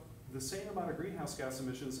about the same amount of greenhouse gas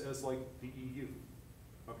emissions as like the EU.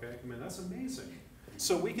 Okay, I mean, that's amazing.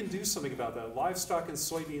 So we can do something about that. Livestock and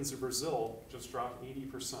soybeans in Brazil just dropped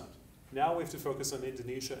 80%. Now we have to focus on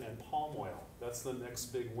Indonesia and palm oil. That's the next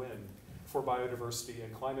big win for biodiversity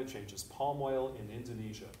and climate changes. Palm oil in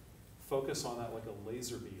Indonesia. Focus on that like a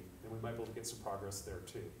laser beam, and we might be able to get some progress there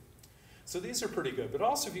too. So these are pretty good. But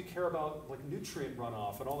also if you care about like nutrient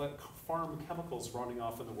runoff and all that farm chemicals running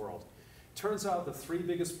off in the world, turns out the three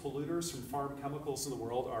biggest polluters from farm chemicals in the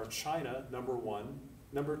world are China, #1,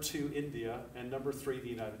 #2, India, and #3, the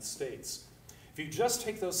United States. If you just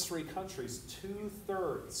take those three countries,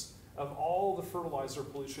 2/3 of all the fertilizer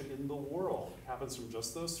pollution in the world happens from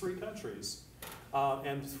just those three countries,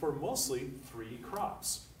 and for mostly three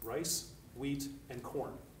crops: rice, wheat, and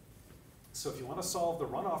corn. So if you want to solve the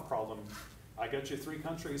runoff problem, I get you three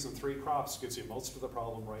countries and three crops, gives you most of the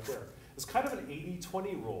problem right there. It's kind of an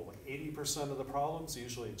 80-20 rule, like 80% of the problems,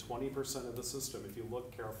 usually 20% of the system if you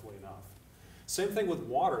look carefully enough. Same thing with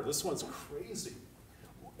water. This one's crazy.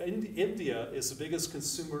 India is the biggest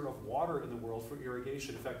consumer of water in the world for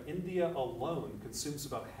irrigation. In fact, India alone consumes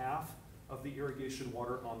about half of the irrigation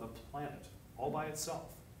water on the planet, all by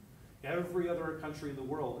itself. Every other country in the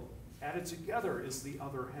world added together is the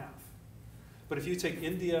other half. But if you take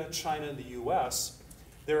India, China, and the US,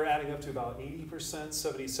 they're adding up to about 80%,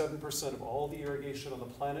 77% of all the irrigation on the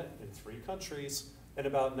planet in three countries, and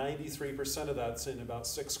about 93% of that's in about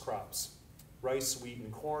 6 crops. Rice, wheat,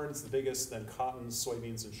 and corn is the biggest, then cotton,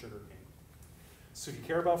 soybeans, and sugarcane. So if you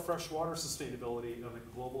care about freshwater sustainability on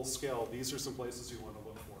a global scale, these are some places you want to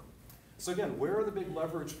look for. So again, where are the big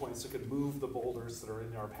leverage points that could move the boulders that are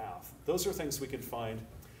in our path? Those are things we can find.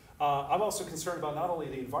 I'm also concerned about not only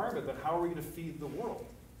the environment, but how are we going to feed the world?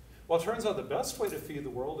 Well, it turns out the best way to feed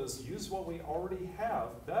the world is use what we already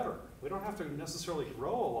have better. We don't have to necessarily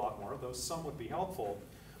grow a lot more, though some would be helpful.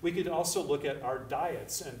 We could also look at our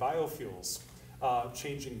diets and biofuels.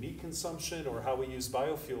 Changing meat consumption or how we use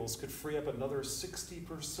biofuels could free up another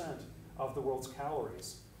 60% of the world's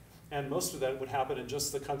calories. And most of that would happen in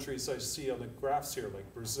just the countries I see on the graphs here,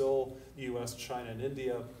 like Brazil, the US, China, and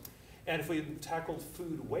India. And if we tackled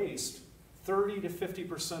food waste, 30 to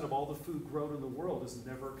 50% of all the food grown in the world is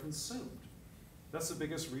never consumed. That's the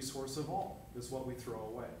biggest resource of all, is what we throw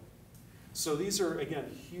away. So these are, again,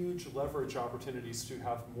 huge leverage opportunities to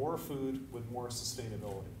have more food with more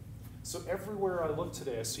sustainability. So everywhere I look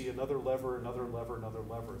today, I see another lever, another lever, another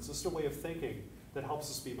lever. It's just a way of thinking that helps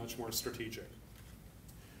us be much more strategic.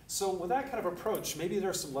 So with that kind of approach, maybe there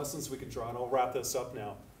are some lessons we could draw, and I'll wrap this up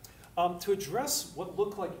now. To address what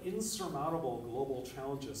look like insurmountable global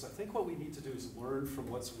challenges, I think what we need to do is learn from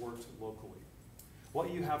what's worked locally.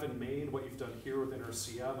 What you have in Maine, what you've done here with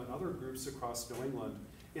NRCM and other groups across New England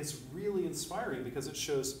is really inspiring because it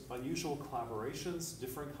shows unusual collaborations,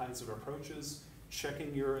 different kinds of approaches,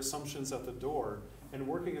 checking your assumptions at the door, and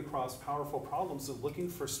working across powerful problems and looking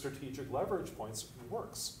for strategic leverage points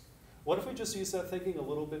works. What if we just use that thinking a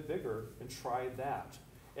little bit bigger and try that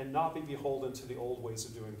and not be beholden to the old ways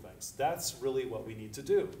of doing things? That's really what we need to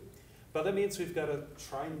do. But that means we've got to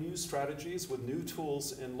try new strategies with new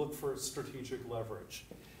tools and look for strategic leverage.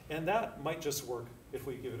 And that might just work if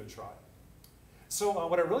we give it a try. So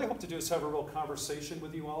what I really hope to do is have a real conversation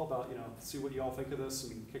with you all about, see what you all think of this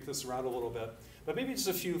and kick this around a little bit. But maybe just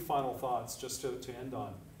a few final thoughts just to end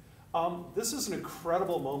on. This is an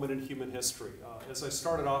incredible moment in human history. As I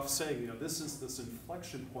started off saying, this is this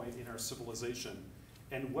inflection point in our civilization.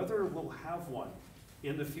 And whether we'll have one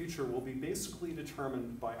in the future will be basically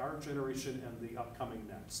determined by our generation and the upcoming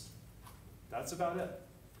next. That's about it.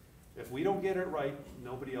 If we don't get it right,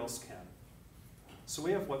 nobody else can. So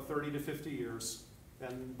we have, 30 to 50 years,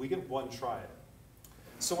 and we get one try at it.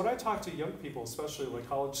 So when I talk to young people, especially like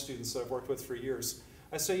college students that I've worked with for years,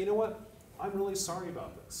 I say, you know what? I'm really sorry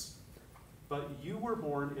about this. But you were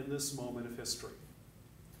born in this moment of history.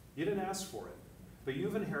 You didn't ask for it, but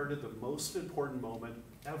you've inherited the most important moment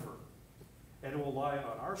ever. And it will lie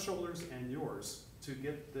on our shoulders and yours to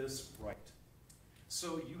get this right.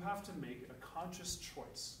 So you have to make a conscious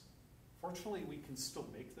choice. Fortunately, we can still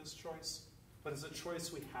make this choice, but it's a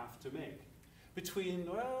choice we have to make between,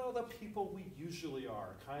 the people we usually are,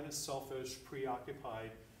 kind of selfish,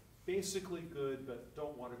 preoccupied, basically good, but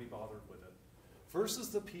don't want to be bothered with it, versus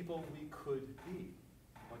the people we could be,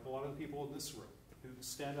 like a lot of the people in this room, who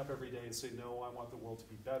stand up every day and say, no, I want the world to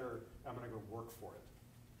be better, I'm going to go work for it.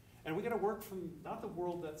 And we got to work from not the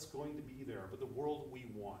world that's going to be there, but the world we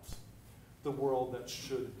want, the world that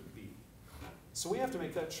should be. So we have to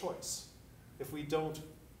make that choice. If we don't,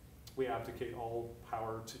 we abdicate all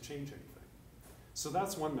power to change anything. So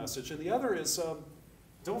that's one message. And the other is,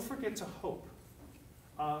 don't forget to hope.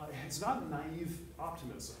 It's not naive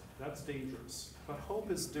optimism. That's dangerous. But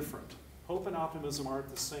hope is different. Hope and optimism aren't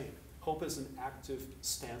the same. Hope is an active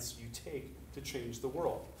stance you take to change the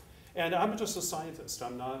world. And I'm just a scientist.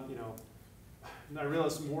 I'm not, I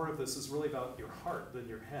realize more of this is really about your heart than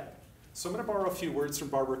your head. So I'm going to borrow a few words from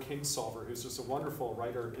Barbara Kingsolver, who's just a wonderful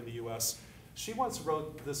writer in the US. She once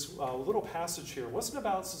wrote this little passage here. It wasn't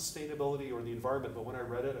about sustainability or the environment, but when I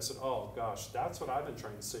read it, I said, oh gosh, that's what I've been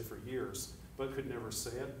trying to say for years, but could never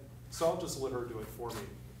say it. So I'll just let her do it for me.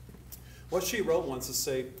 What she wrote once is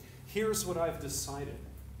say, here's what I've decided.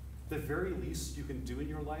 The very least you can do in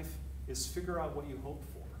your life is figure out what you hope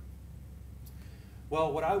for.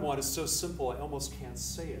 Well, what I want is so simple I almost can't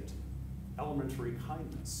say it. Elementary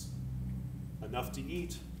kindness. Enough to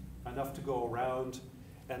eat, enough to go around,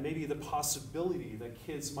 and maybe the possibility that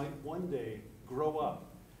kids might one day grow up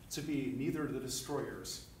to be neither the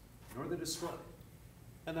destroyers nor the destroyed.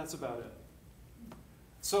 And that's about it.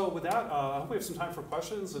 So with that, I hope we have some time for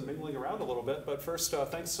questions and mingling around a little bit. But first,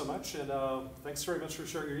 thanks so much, and thanks very much for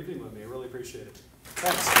sharing your evening with me. I really appreciate it.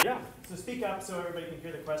 Thanks. Yeah? So speak up so everybody can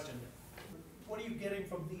hear the question. What are you getting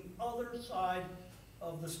from the other side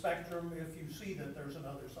of the spectrum if you see that there's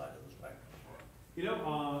another side of the spectrum?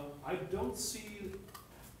 I don't see,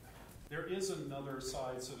 there is another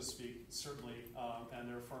side, so to speak, certainly, and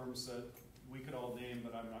there are firms that we could all name,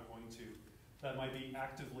 but I'm not going to, that might be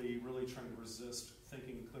actively really trying to resist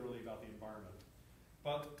thinking clearly about the environment.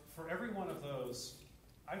 But for every one of those,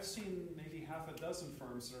 I've seen maybe half a dozen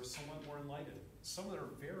firms that are somewhat more enlightened, some that are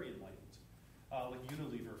very enlightened, like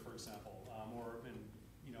Unilever, for example, or in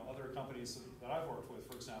other companies that I've worked with,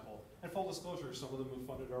 for example. And full disclosure, some of them have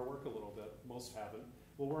funded our work a little bit, most haven't.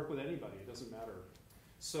 We'll work with anybody, it doesn't matter.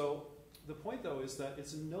 So the point, though, is that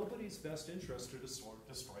it's in nobody's best interest to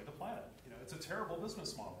destroy the planet. It's a terrible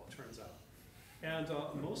business model, it turns out. And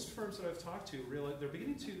most firms that I've talked to realize they're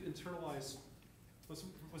beginning to internalize.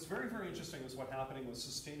 What's very, very interesting is what's happening with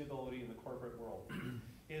sustainability in the corporate world.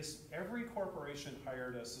 Is every corporation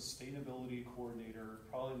hired a sustainability coordinator,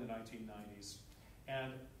 probably in the 1990s,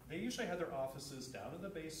 and they usually had their offices down in the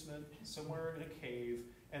basement, somewhere in a cave,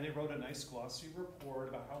 and they wrote a nice glossy report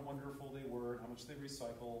about how wonderful they were, how much they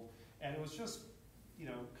recycled, and it was just,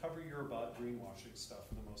 cover your butt greenwashing stuff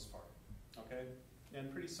for the most part, okay?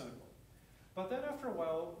 And pretty cynical. But then after a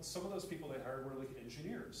while, some of those people they hired were like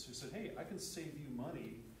engineers who said, hey, I can save you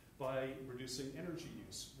money by reducing energy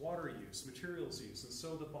use, water use, materials use, and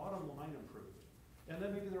so the bottom line improved. And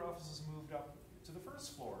then maybe their offices moved up to the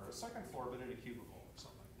first floor or second floor, but in a cubicle or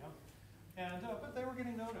something, And but they were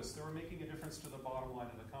getting noticed. They were making a difference to the bottom line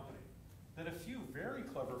of the company. Then a few very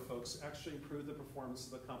clever folks actually improved the performance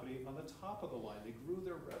of the company on the top of the line. They grew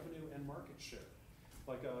their revenue and market share.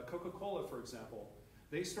 Like Coca-Cola, for example,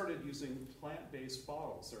 they started using plant-based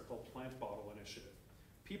bottles. They're called Plant Bottle Initiative.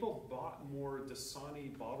 People bought more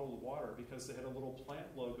Dasani bottled water because they had a little plant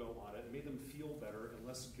logo on it. It made them feel better and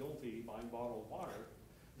less guilty buying bottled water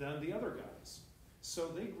than the other guys. So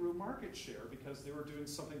they grew market share because they were doing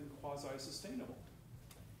something quasi-sustainable.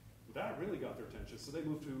 That really got their attention. So they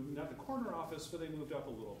moved to, not the corner office, but they moved up a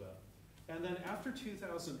little bit. And then after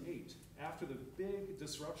 2008, after the big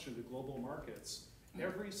disruption to global markets,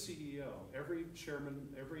 Every CEO, every chairman,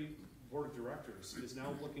 every board of directors is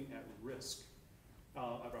now looking at risk,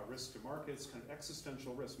 about risk to markets, kind of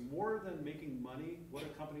existential risk. More than making money, what do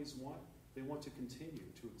companies want? They want to continue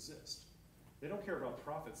to exist. They don't care about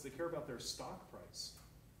profits, they care about their stock price.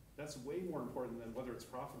 That's way more important than whether it's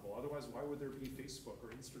profitable. Otherwise, why would there be Facebook or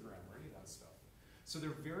Instagram or any of that stuff? So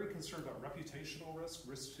they're very concerned about reputational risk,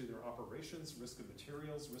 risk to their operations, risk of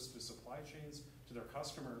materials, risk to supply chains, to their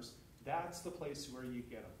customers. That's the place where you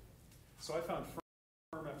get them. So I found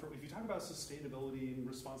firm after, if you talk about sustainability and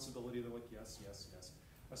responsibility, they're like, yes, yes, yes.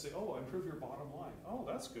 I say, oh, improve your bottom line. Oh,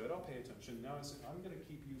 that's good, I'll pay attention. Now I say, I'm gonna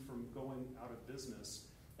keep you from going out of business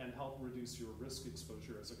and help reduce your risk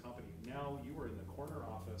exposure as a company. Now you are in the corner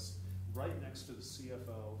office right next to the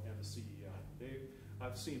CFO and the CEO.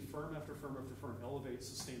 I've seen firm after firm after firm elevate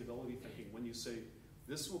sustainability thinking when you say,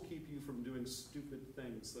 this will keep you from doing stupid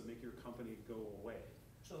things that make your company go away.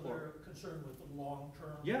 So they're concerned with the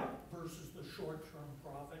long-term versus the short-term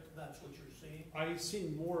profit, that's what you're seeing? I've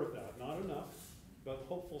seen more of that, not enough, but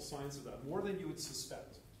hopeful signs of that, more than you would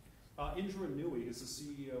suspect. Indra Nooyi is the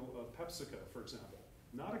CEO of PepsiCo, for example.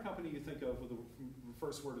 Not a company you think of with the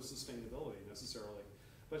first word of sustainability necessarily.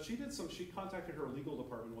 But she contacted her legal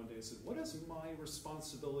department one day and said, what is my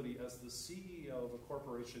responsibility as the CEO of a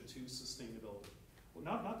corporation to sustainability? Well,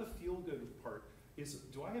 not the feel-good part,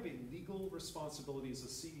 do I have a legal responsibility as a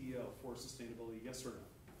CEO for sustainability, yes or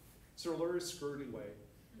no? So her lawyers scurried away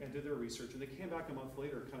and did their research, and they came back a month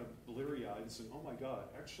later kind of bleary-eyed and said, oh my God,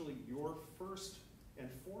 actually your first and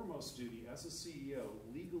foremost duty as a CEO,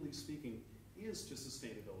 legally speaking, is to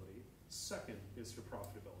sustainability. Second is to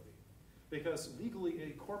profitability. Because legally,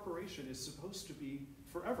 a corporation is supposed to be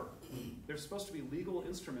forever. There's supposed to be legal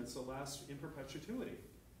instruments that last in perpetuity.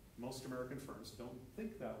 Most American firms don't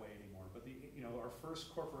think that way anymore, but our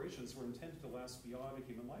first corporations were intended to last beyond a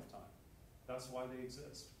human lifetime. That's why they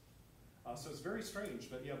exist. So it's very strange,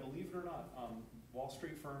 but yeah, believe it or not, Wall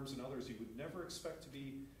Street firms and others you would never expect to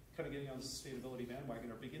be kind of getting on the sustainability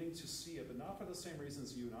bandwagon are beginning to see it, but not for the same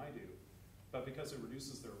reasons you and I do, but because it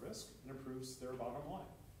reduces their risk and improves their bottom line.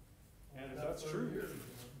 And if that's true,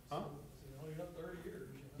 huh? You only got 30 years.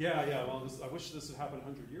 Yeah, well, I wish this had happened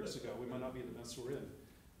 100 years ago. We might not be in the mess we're in.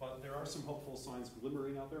 But there are some hopeful signs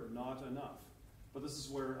glimmering out there, not enough. But this is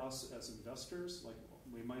where us as investors, like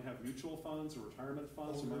we might have mutual funds or retirement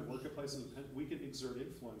funds, or marketplaces, we can exert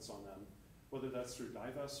influence on them, whether that's through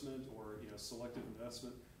divestment or selective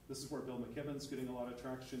investment. This is where Bill McKibben's getting a lot of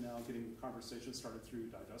traction now, getting conversations started through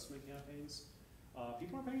divestment campaigns.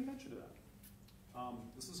 People are paying attention to that.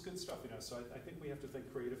 This is good stuff, so I think we have to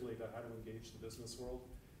think creatively about how to engage the business world,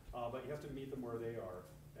 but you have to meet them where they are,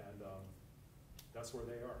 and that's where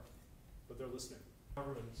they are, but they're listening.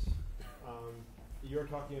 Governments, you're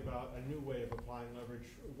talking about a new way of applying leverage.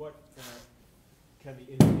 What can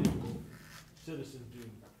the individual citizen do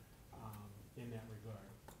in that regard?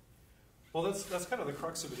 Well, that's kind of the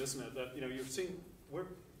crux of it, isn't it? That you're seeing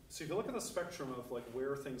so if you look at the spectrum of like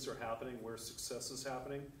where things are happening, where success is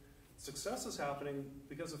happening. Success is happening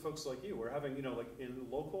because of folks like you. We're having, like in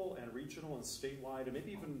local and regional and statewide, and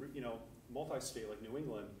maybe even, multi-state like New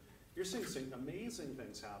England, you're seeing amazing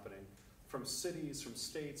things happening from cities, from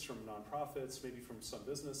states, from nonprofits, maybe from some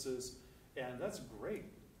businesses, and that's great.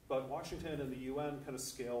 But Washington and the UN kind of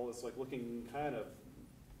scale is like looking kind of,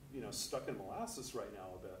 stuck in molasses right now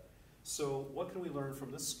a bit. So what can we learn from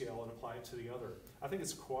this scale and apply it to the other? I think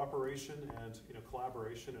it's cooperation and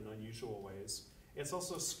collaboration in unusual ways. It's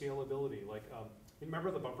also scalability. Like,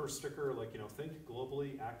 remember the bumper sticker, like, think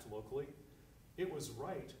globally, act locally? It was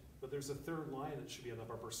right, but there's a third line that should be on the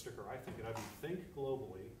bumper sticker. I think it ought to be think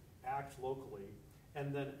globally, act locally,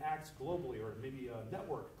 and then act globally, or maybe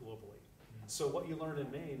network globally. So what you learn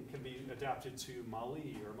in Maine can be adapted to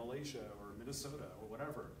Mali, or Malaysia, or Minnesota, or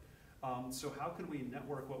whatever. So how can we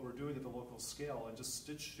network what we're doing at the local scale and just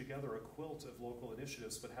stitch together a quilt of local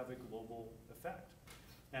initiatives, but have a global effect?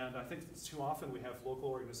 And I think too often we have local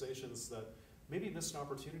organizations that maybe miss an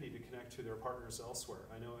opportunity to connect to their partners elsewhere.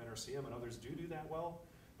 I know NRCM and others do that well,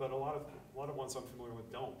 but a lot of ones I'm familiar with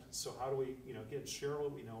don't. So how do we, share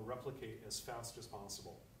what we know, replicate as fast as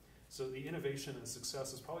possible? So the innovation and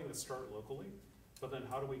success is probably going to start locally, but then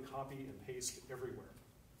how do we copy and paste everywhere,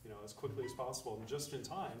 as quickly as possible? And just in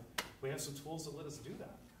time, we have some tools that let us do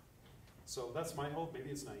that. So that's my hope. Maybe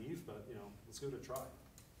it's naive, but let's give it a try.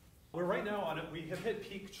 We're right now on it. We have hit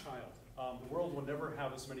peak child. The world will never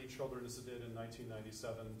have as many children as it did in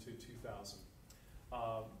 1997 to 2000.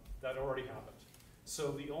 That already happened.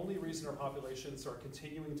 So the only reason our populations are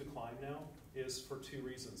continuing to climb now is for two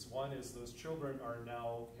reasons. One is those children are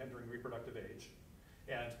now entering reproductive age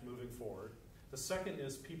and moving forward. The second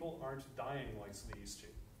is people aren't dying like they used to.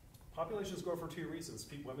 Populations grow for two reasons.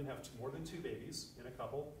 Women have more than 2 babies in a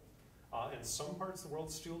couple. And some parts of the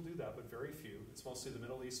world still do that, but very few. It's mostly the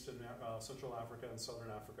Middle East and Central Africa and Southern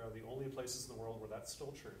Africa are the only places in the world where that's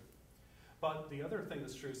still true. But the other thing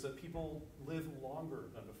that's true is that people live longer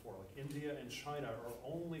than before. Like India and China are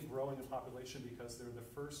only growing in population because they're the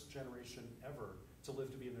first generation ever to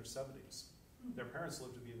live to be in their 70s. Their parents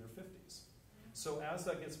lived to be in their 50s. So as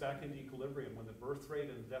that gets back into equilibrium, when the birth rate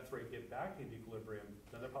and death rate get back into equilibrium,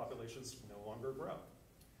 then their populations no longer grow.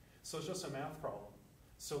 So it's just a math problem.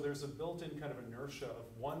 So there's a built-in kind of inertia of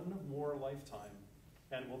one more lifetime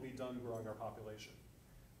and we'll be done growing our population.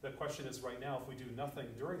 The question is right now, if we do nothing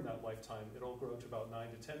during that lifetime, it'll grow to about 9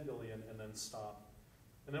 to 10 billion and then stop.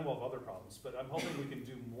 And then we'll have other problems. But I'm hoping we can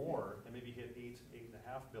do more and maybe hit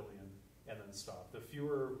 8.5 billion and then stop. The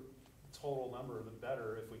fewer total number, the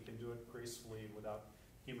better if we can do it gracefully without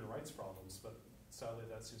human rights problems. But sadly,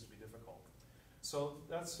 that seems to be difficult. So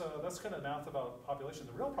that's kind of math about population.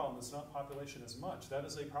 The real problem is not population as much. That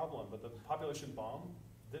is a problem, but the population bomb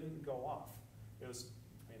didn't go off. It was,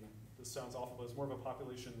 I mean, this sounds awful, but it's more of a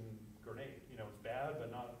population grenade. You know, it's bad,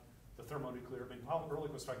 but not the thermonuclear. I mean, Paul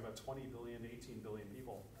Ehrlich was talking about 20 billion, 18 billion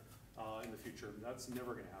people in the future. That's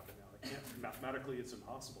never going to happen now. It can't, mathematically, it's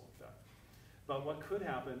impossible, in fact. But what could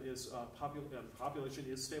happen is population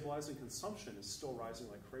is stabilizing, consumption is still rising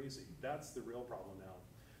like crazy. That's the real problem now.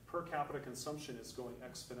 Per capita consumption is going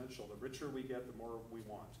exponential. The richer we get, the more we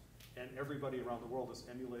want. And everybody around the world is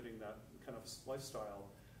emulating that kind of lifestyle.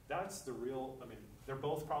 That's the real, I mean, they're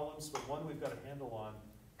both problems, but one we've got a handle on,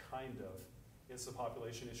 kind of. It's the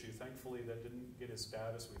population issue. Thankfully, that didn't get as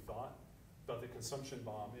bad as we thought. But the consumption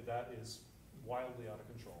bomb, that is wildly out of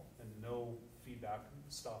control, and no feedback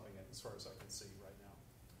stopping it as far as I can see right now.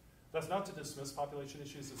 That's not to dismiss population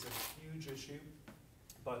issues. It's a huge issue,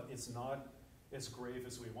 but it's not as grave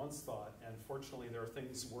as we once thought, and fortunately there are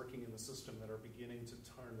things working in the system that are beginning to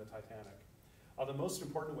turn the Titanic. The most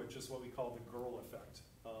important of which is what we call the girl effect.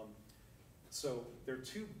 So there are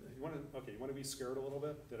two, you want to be scared a little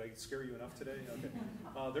bit? Did I scare you enough today? Okay.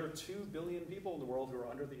 There are 2 billion people in the world who are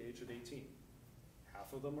under the age of 18.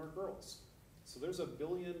 Half of them are girls. So there's 1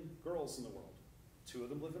 billion girls in the world. 2 of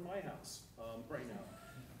them live in my house right now.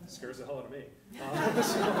 Scares the hell out of me.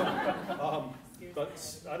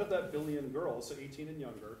 But out of that 1 billion girls, so 18 and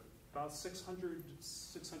younger, about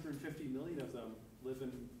 650 million of them live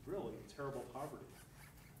in really terrible poverty,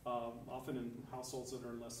 often in households that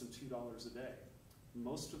earn less than $2 a day.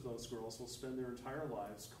 Most of those girls will spend their entire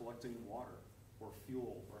lives collecting water or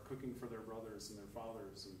fuel or cooking for their brothers and their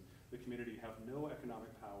fathers, and the community have no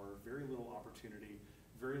economic power, very little opportunity,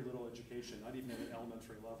 very little education, not even at an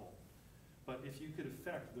elementary level. But if you could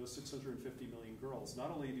affect those 650 million girls, not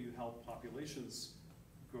only do you help populations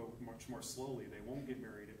grow much more slowly, they won't get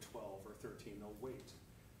married at 12 or 13, they'll wait.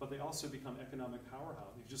 But they also become economic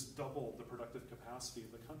powerhouse. You just double the productive capacity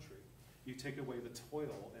of the country. You take away the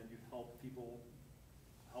toil and you help people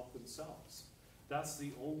help themselves. That's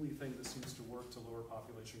the only thing that seems to work to lower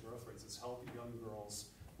population growth rates, is help young girls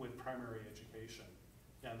with primary education.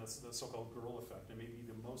 And that's the so-called girl effect. It may be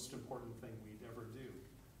the most important thing we'd ever do.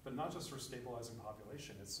 But not just for stabilizing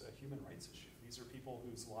population, it's a human rights issue. These are people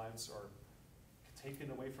whose lives are taken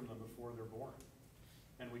away from them before they're born.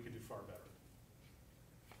 And we could do far better.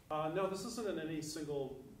 No, this isn't in any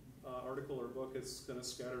single article or book. It's kind of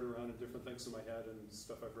scattered around in different things in my head and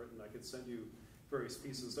stuff I've written. I could send you various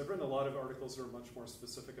pieces. I've written a lot of articles that are much more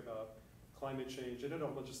specific about climate change. I did a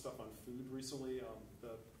bunch of stuff on food recently.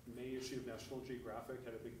 The May issue of National Geographic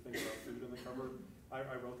had a big thing about food in the cover. I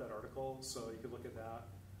wrote that article, so you could look at that.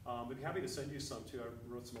 I'd be happy to send you some too. I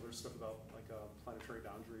wrote some other stuff about like planetary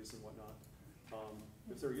boundaries and whatnot.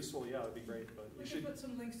 If they're useful, yeah, that'd be great. But we should put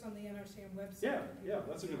some links on the NRCM website. Yeah,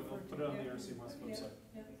 that's a good one. I'll put it on the NRCM website.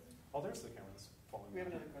 Yeah. Oh, there's the cameras following. We have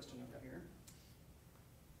another question over here.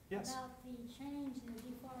 Yes. About the change in the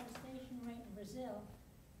deforestation rate in Brazil.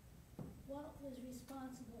 What was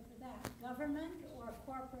responsible for that? Government or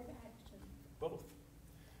corporate action? Both.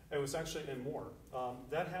 It was actually, and more.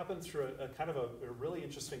 That happened through a kind of a really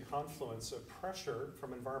interesting confluence of pressure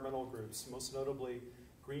from environmental groups, most notably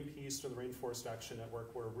Greenpeace and the Rainforest Action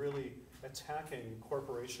Network were really attacking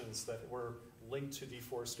corporations that were linked to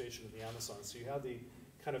deforestation in the Amazon. So you had the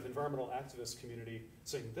kind of environmental activist community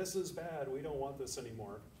saying, this is bad, we don't want this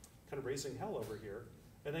anymore, kind of raising hell over here.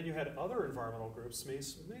 And then you had other environmental groups,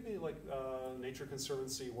 maybe like Nature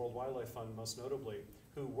Conservancy, World Wildlife Fund most notably,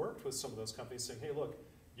 who worked with some of those companies saying, hey, look,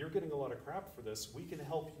 you're getting a lot of crap for this. We can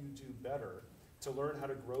help you do better to learn how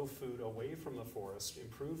to grow food away from the forest,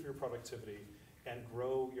 improve your productivity, and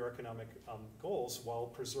grow your economic goals while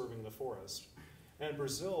preserving the forest. And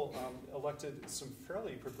Brazil elected some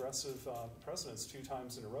fairly progressive presidents 2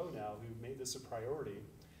 times in a row now who made this a priority.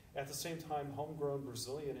 At the same time, homegrown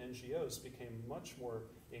Brazilian NGOs became much more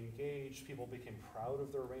engaged. People became proud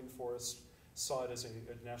of their rainforest, saw it as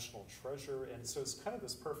a national treasure. And so it's kind of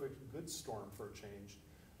this perfect good storm for a change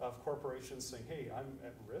of corporations saying, hey, I'm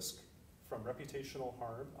at risk from reputational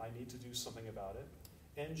harm. I need to do something about it.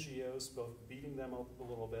 NGOs both beating them up a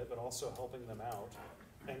little bit, but also helping them out.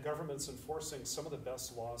 And governments enforcing some of the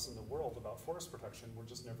best laws in the world about forest protection were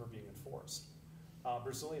just never being enforced.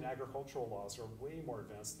 Brazilian agricultural laws are way more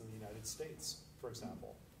advanced than the United States, for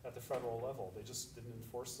example, at the federal level. They just didn't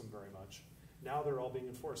enforce them very much. Now they're all being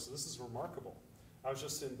enforced. So this is remarkable. I was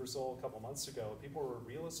just in Brazil a couple months ago. People were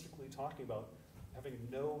realistically talking about having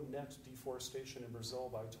no net deforestation in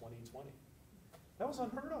Brazil by 2020. That was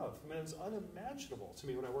unheard of. I mean, it was unimaginable to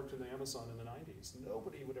me when I worked in the Amazon in the 90s.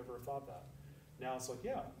 Nobody would ever have thought that. Now it's like,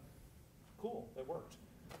 yeah, cool, it worked.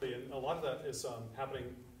 But a lot of that is happening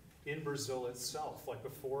in Brazil itself. Like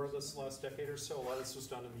before this last decade or so, a lot of this was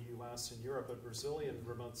done in the US and Europe, but Brazilian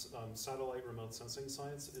remote, satellite remote sensing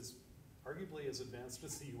science is arguably as advanced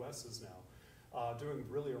as the US is now, doing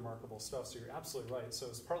really remarkable stuff. So you're absolutely right. So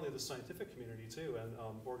it's partly the scientific community too, and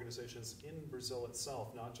organizations in Brazil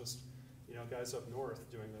itself, not just guys up north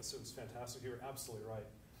doing this. It was fantastic. You're absolutely right.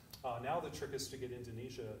 Now the trick is to get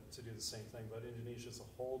Indonesia to do the same thing, but Indonesia is a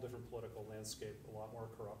whole different political landscape, a lot more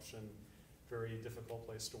corruption, very difficult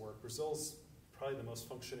place to work. Brazil's probably the most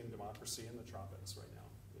functioning democracy in the tropics right now.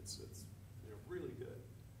 They're really good.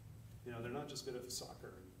 They're not just good at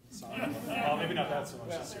soccer. Well, maybe not that so much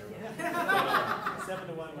this year. But,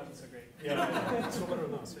 7-1 wasn't so great. Yeah, so better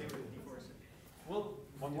than us. Well,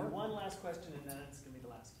 one more? One last question, and then it's going to be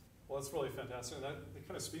the last. Well, that's really fantastic. And it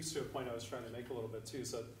kind of speaks to a point I was trying to make a little bit too,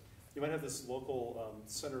 is that you might have this local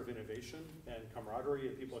center of innovation and camaraderie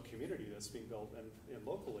and people, a community that's being built and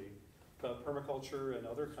locally. But permaculture and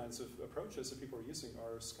other kinds of approaches that people are using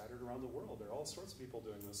are scattered around the world. There are all sorts of people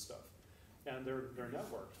doing this stuff. And they're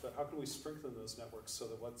networked. But how can we strengthen those networks so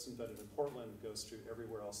that what's invented in Portland goes to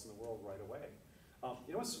everywhere else in the world right away?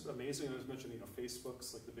 What's amazing, I was mentioning,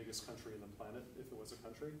 Facebook's like the biggest country in the planet, if it was a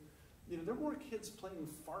country. There are more kids playing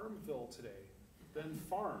Farmville today than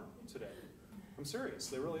Farm today. I'm serious,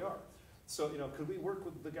 they really are. So, could we work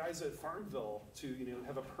with the guys at Farmville to,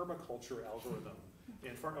 have a permaculture algorithm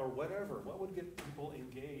or whatever? What would get people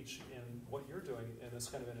engaged in what you're doing in this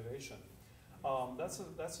kind of innovation? That's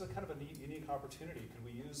a kind of a neat, unique opportunity. Could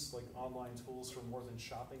we use like online tools for more than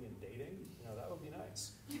shopping and dating? That would be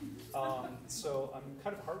nice. So I'm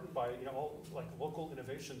kind of heartened by all like local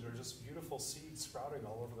innovations are just beautiful seeds sprouting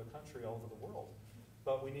all over the country, all over the world.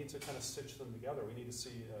 But we need to kind of stitch them together. We need to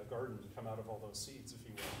see a garden come out of all those seeds, if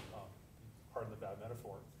you will. Pardon the bad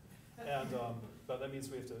metaphor. And but that means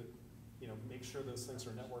we have to make sure those things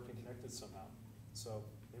are networked and connected somehow. So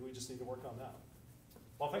maybe we just need to work on that.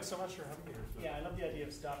 Well, thanks so much for having me here. Yeah, I love the idea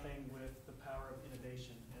of stopping with the power of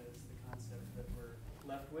innovation as the concept that we're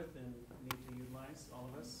left with and need to utilize, all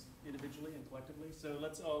of us, individually and collectively. So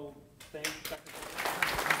let's all thank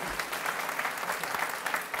Dr.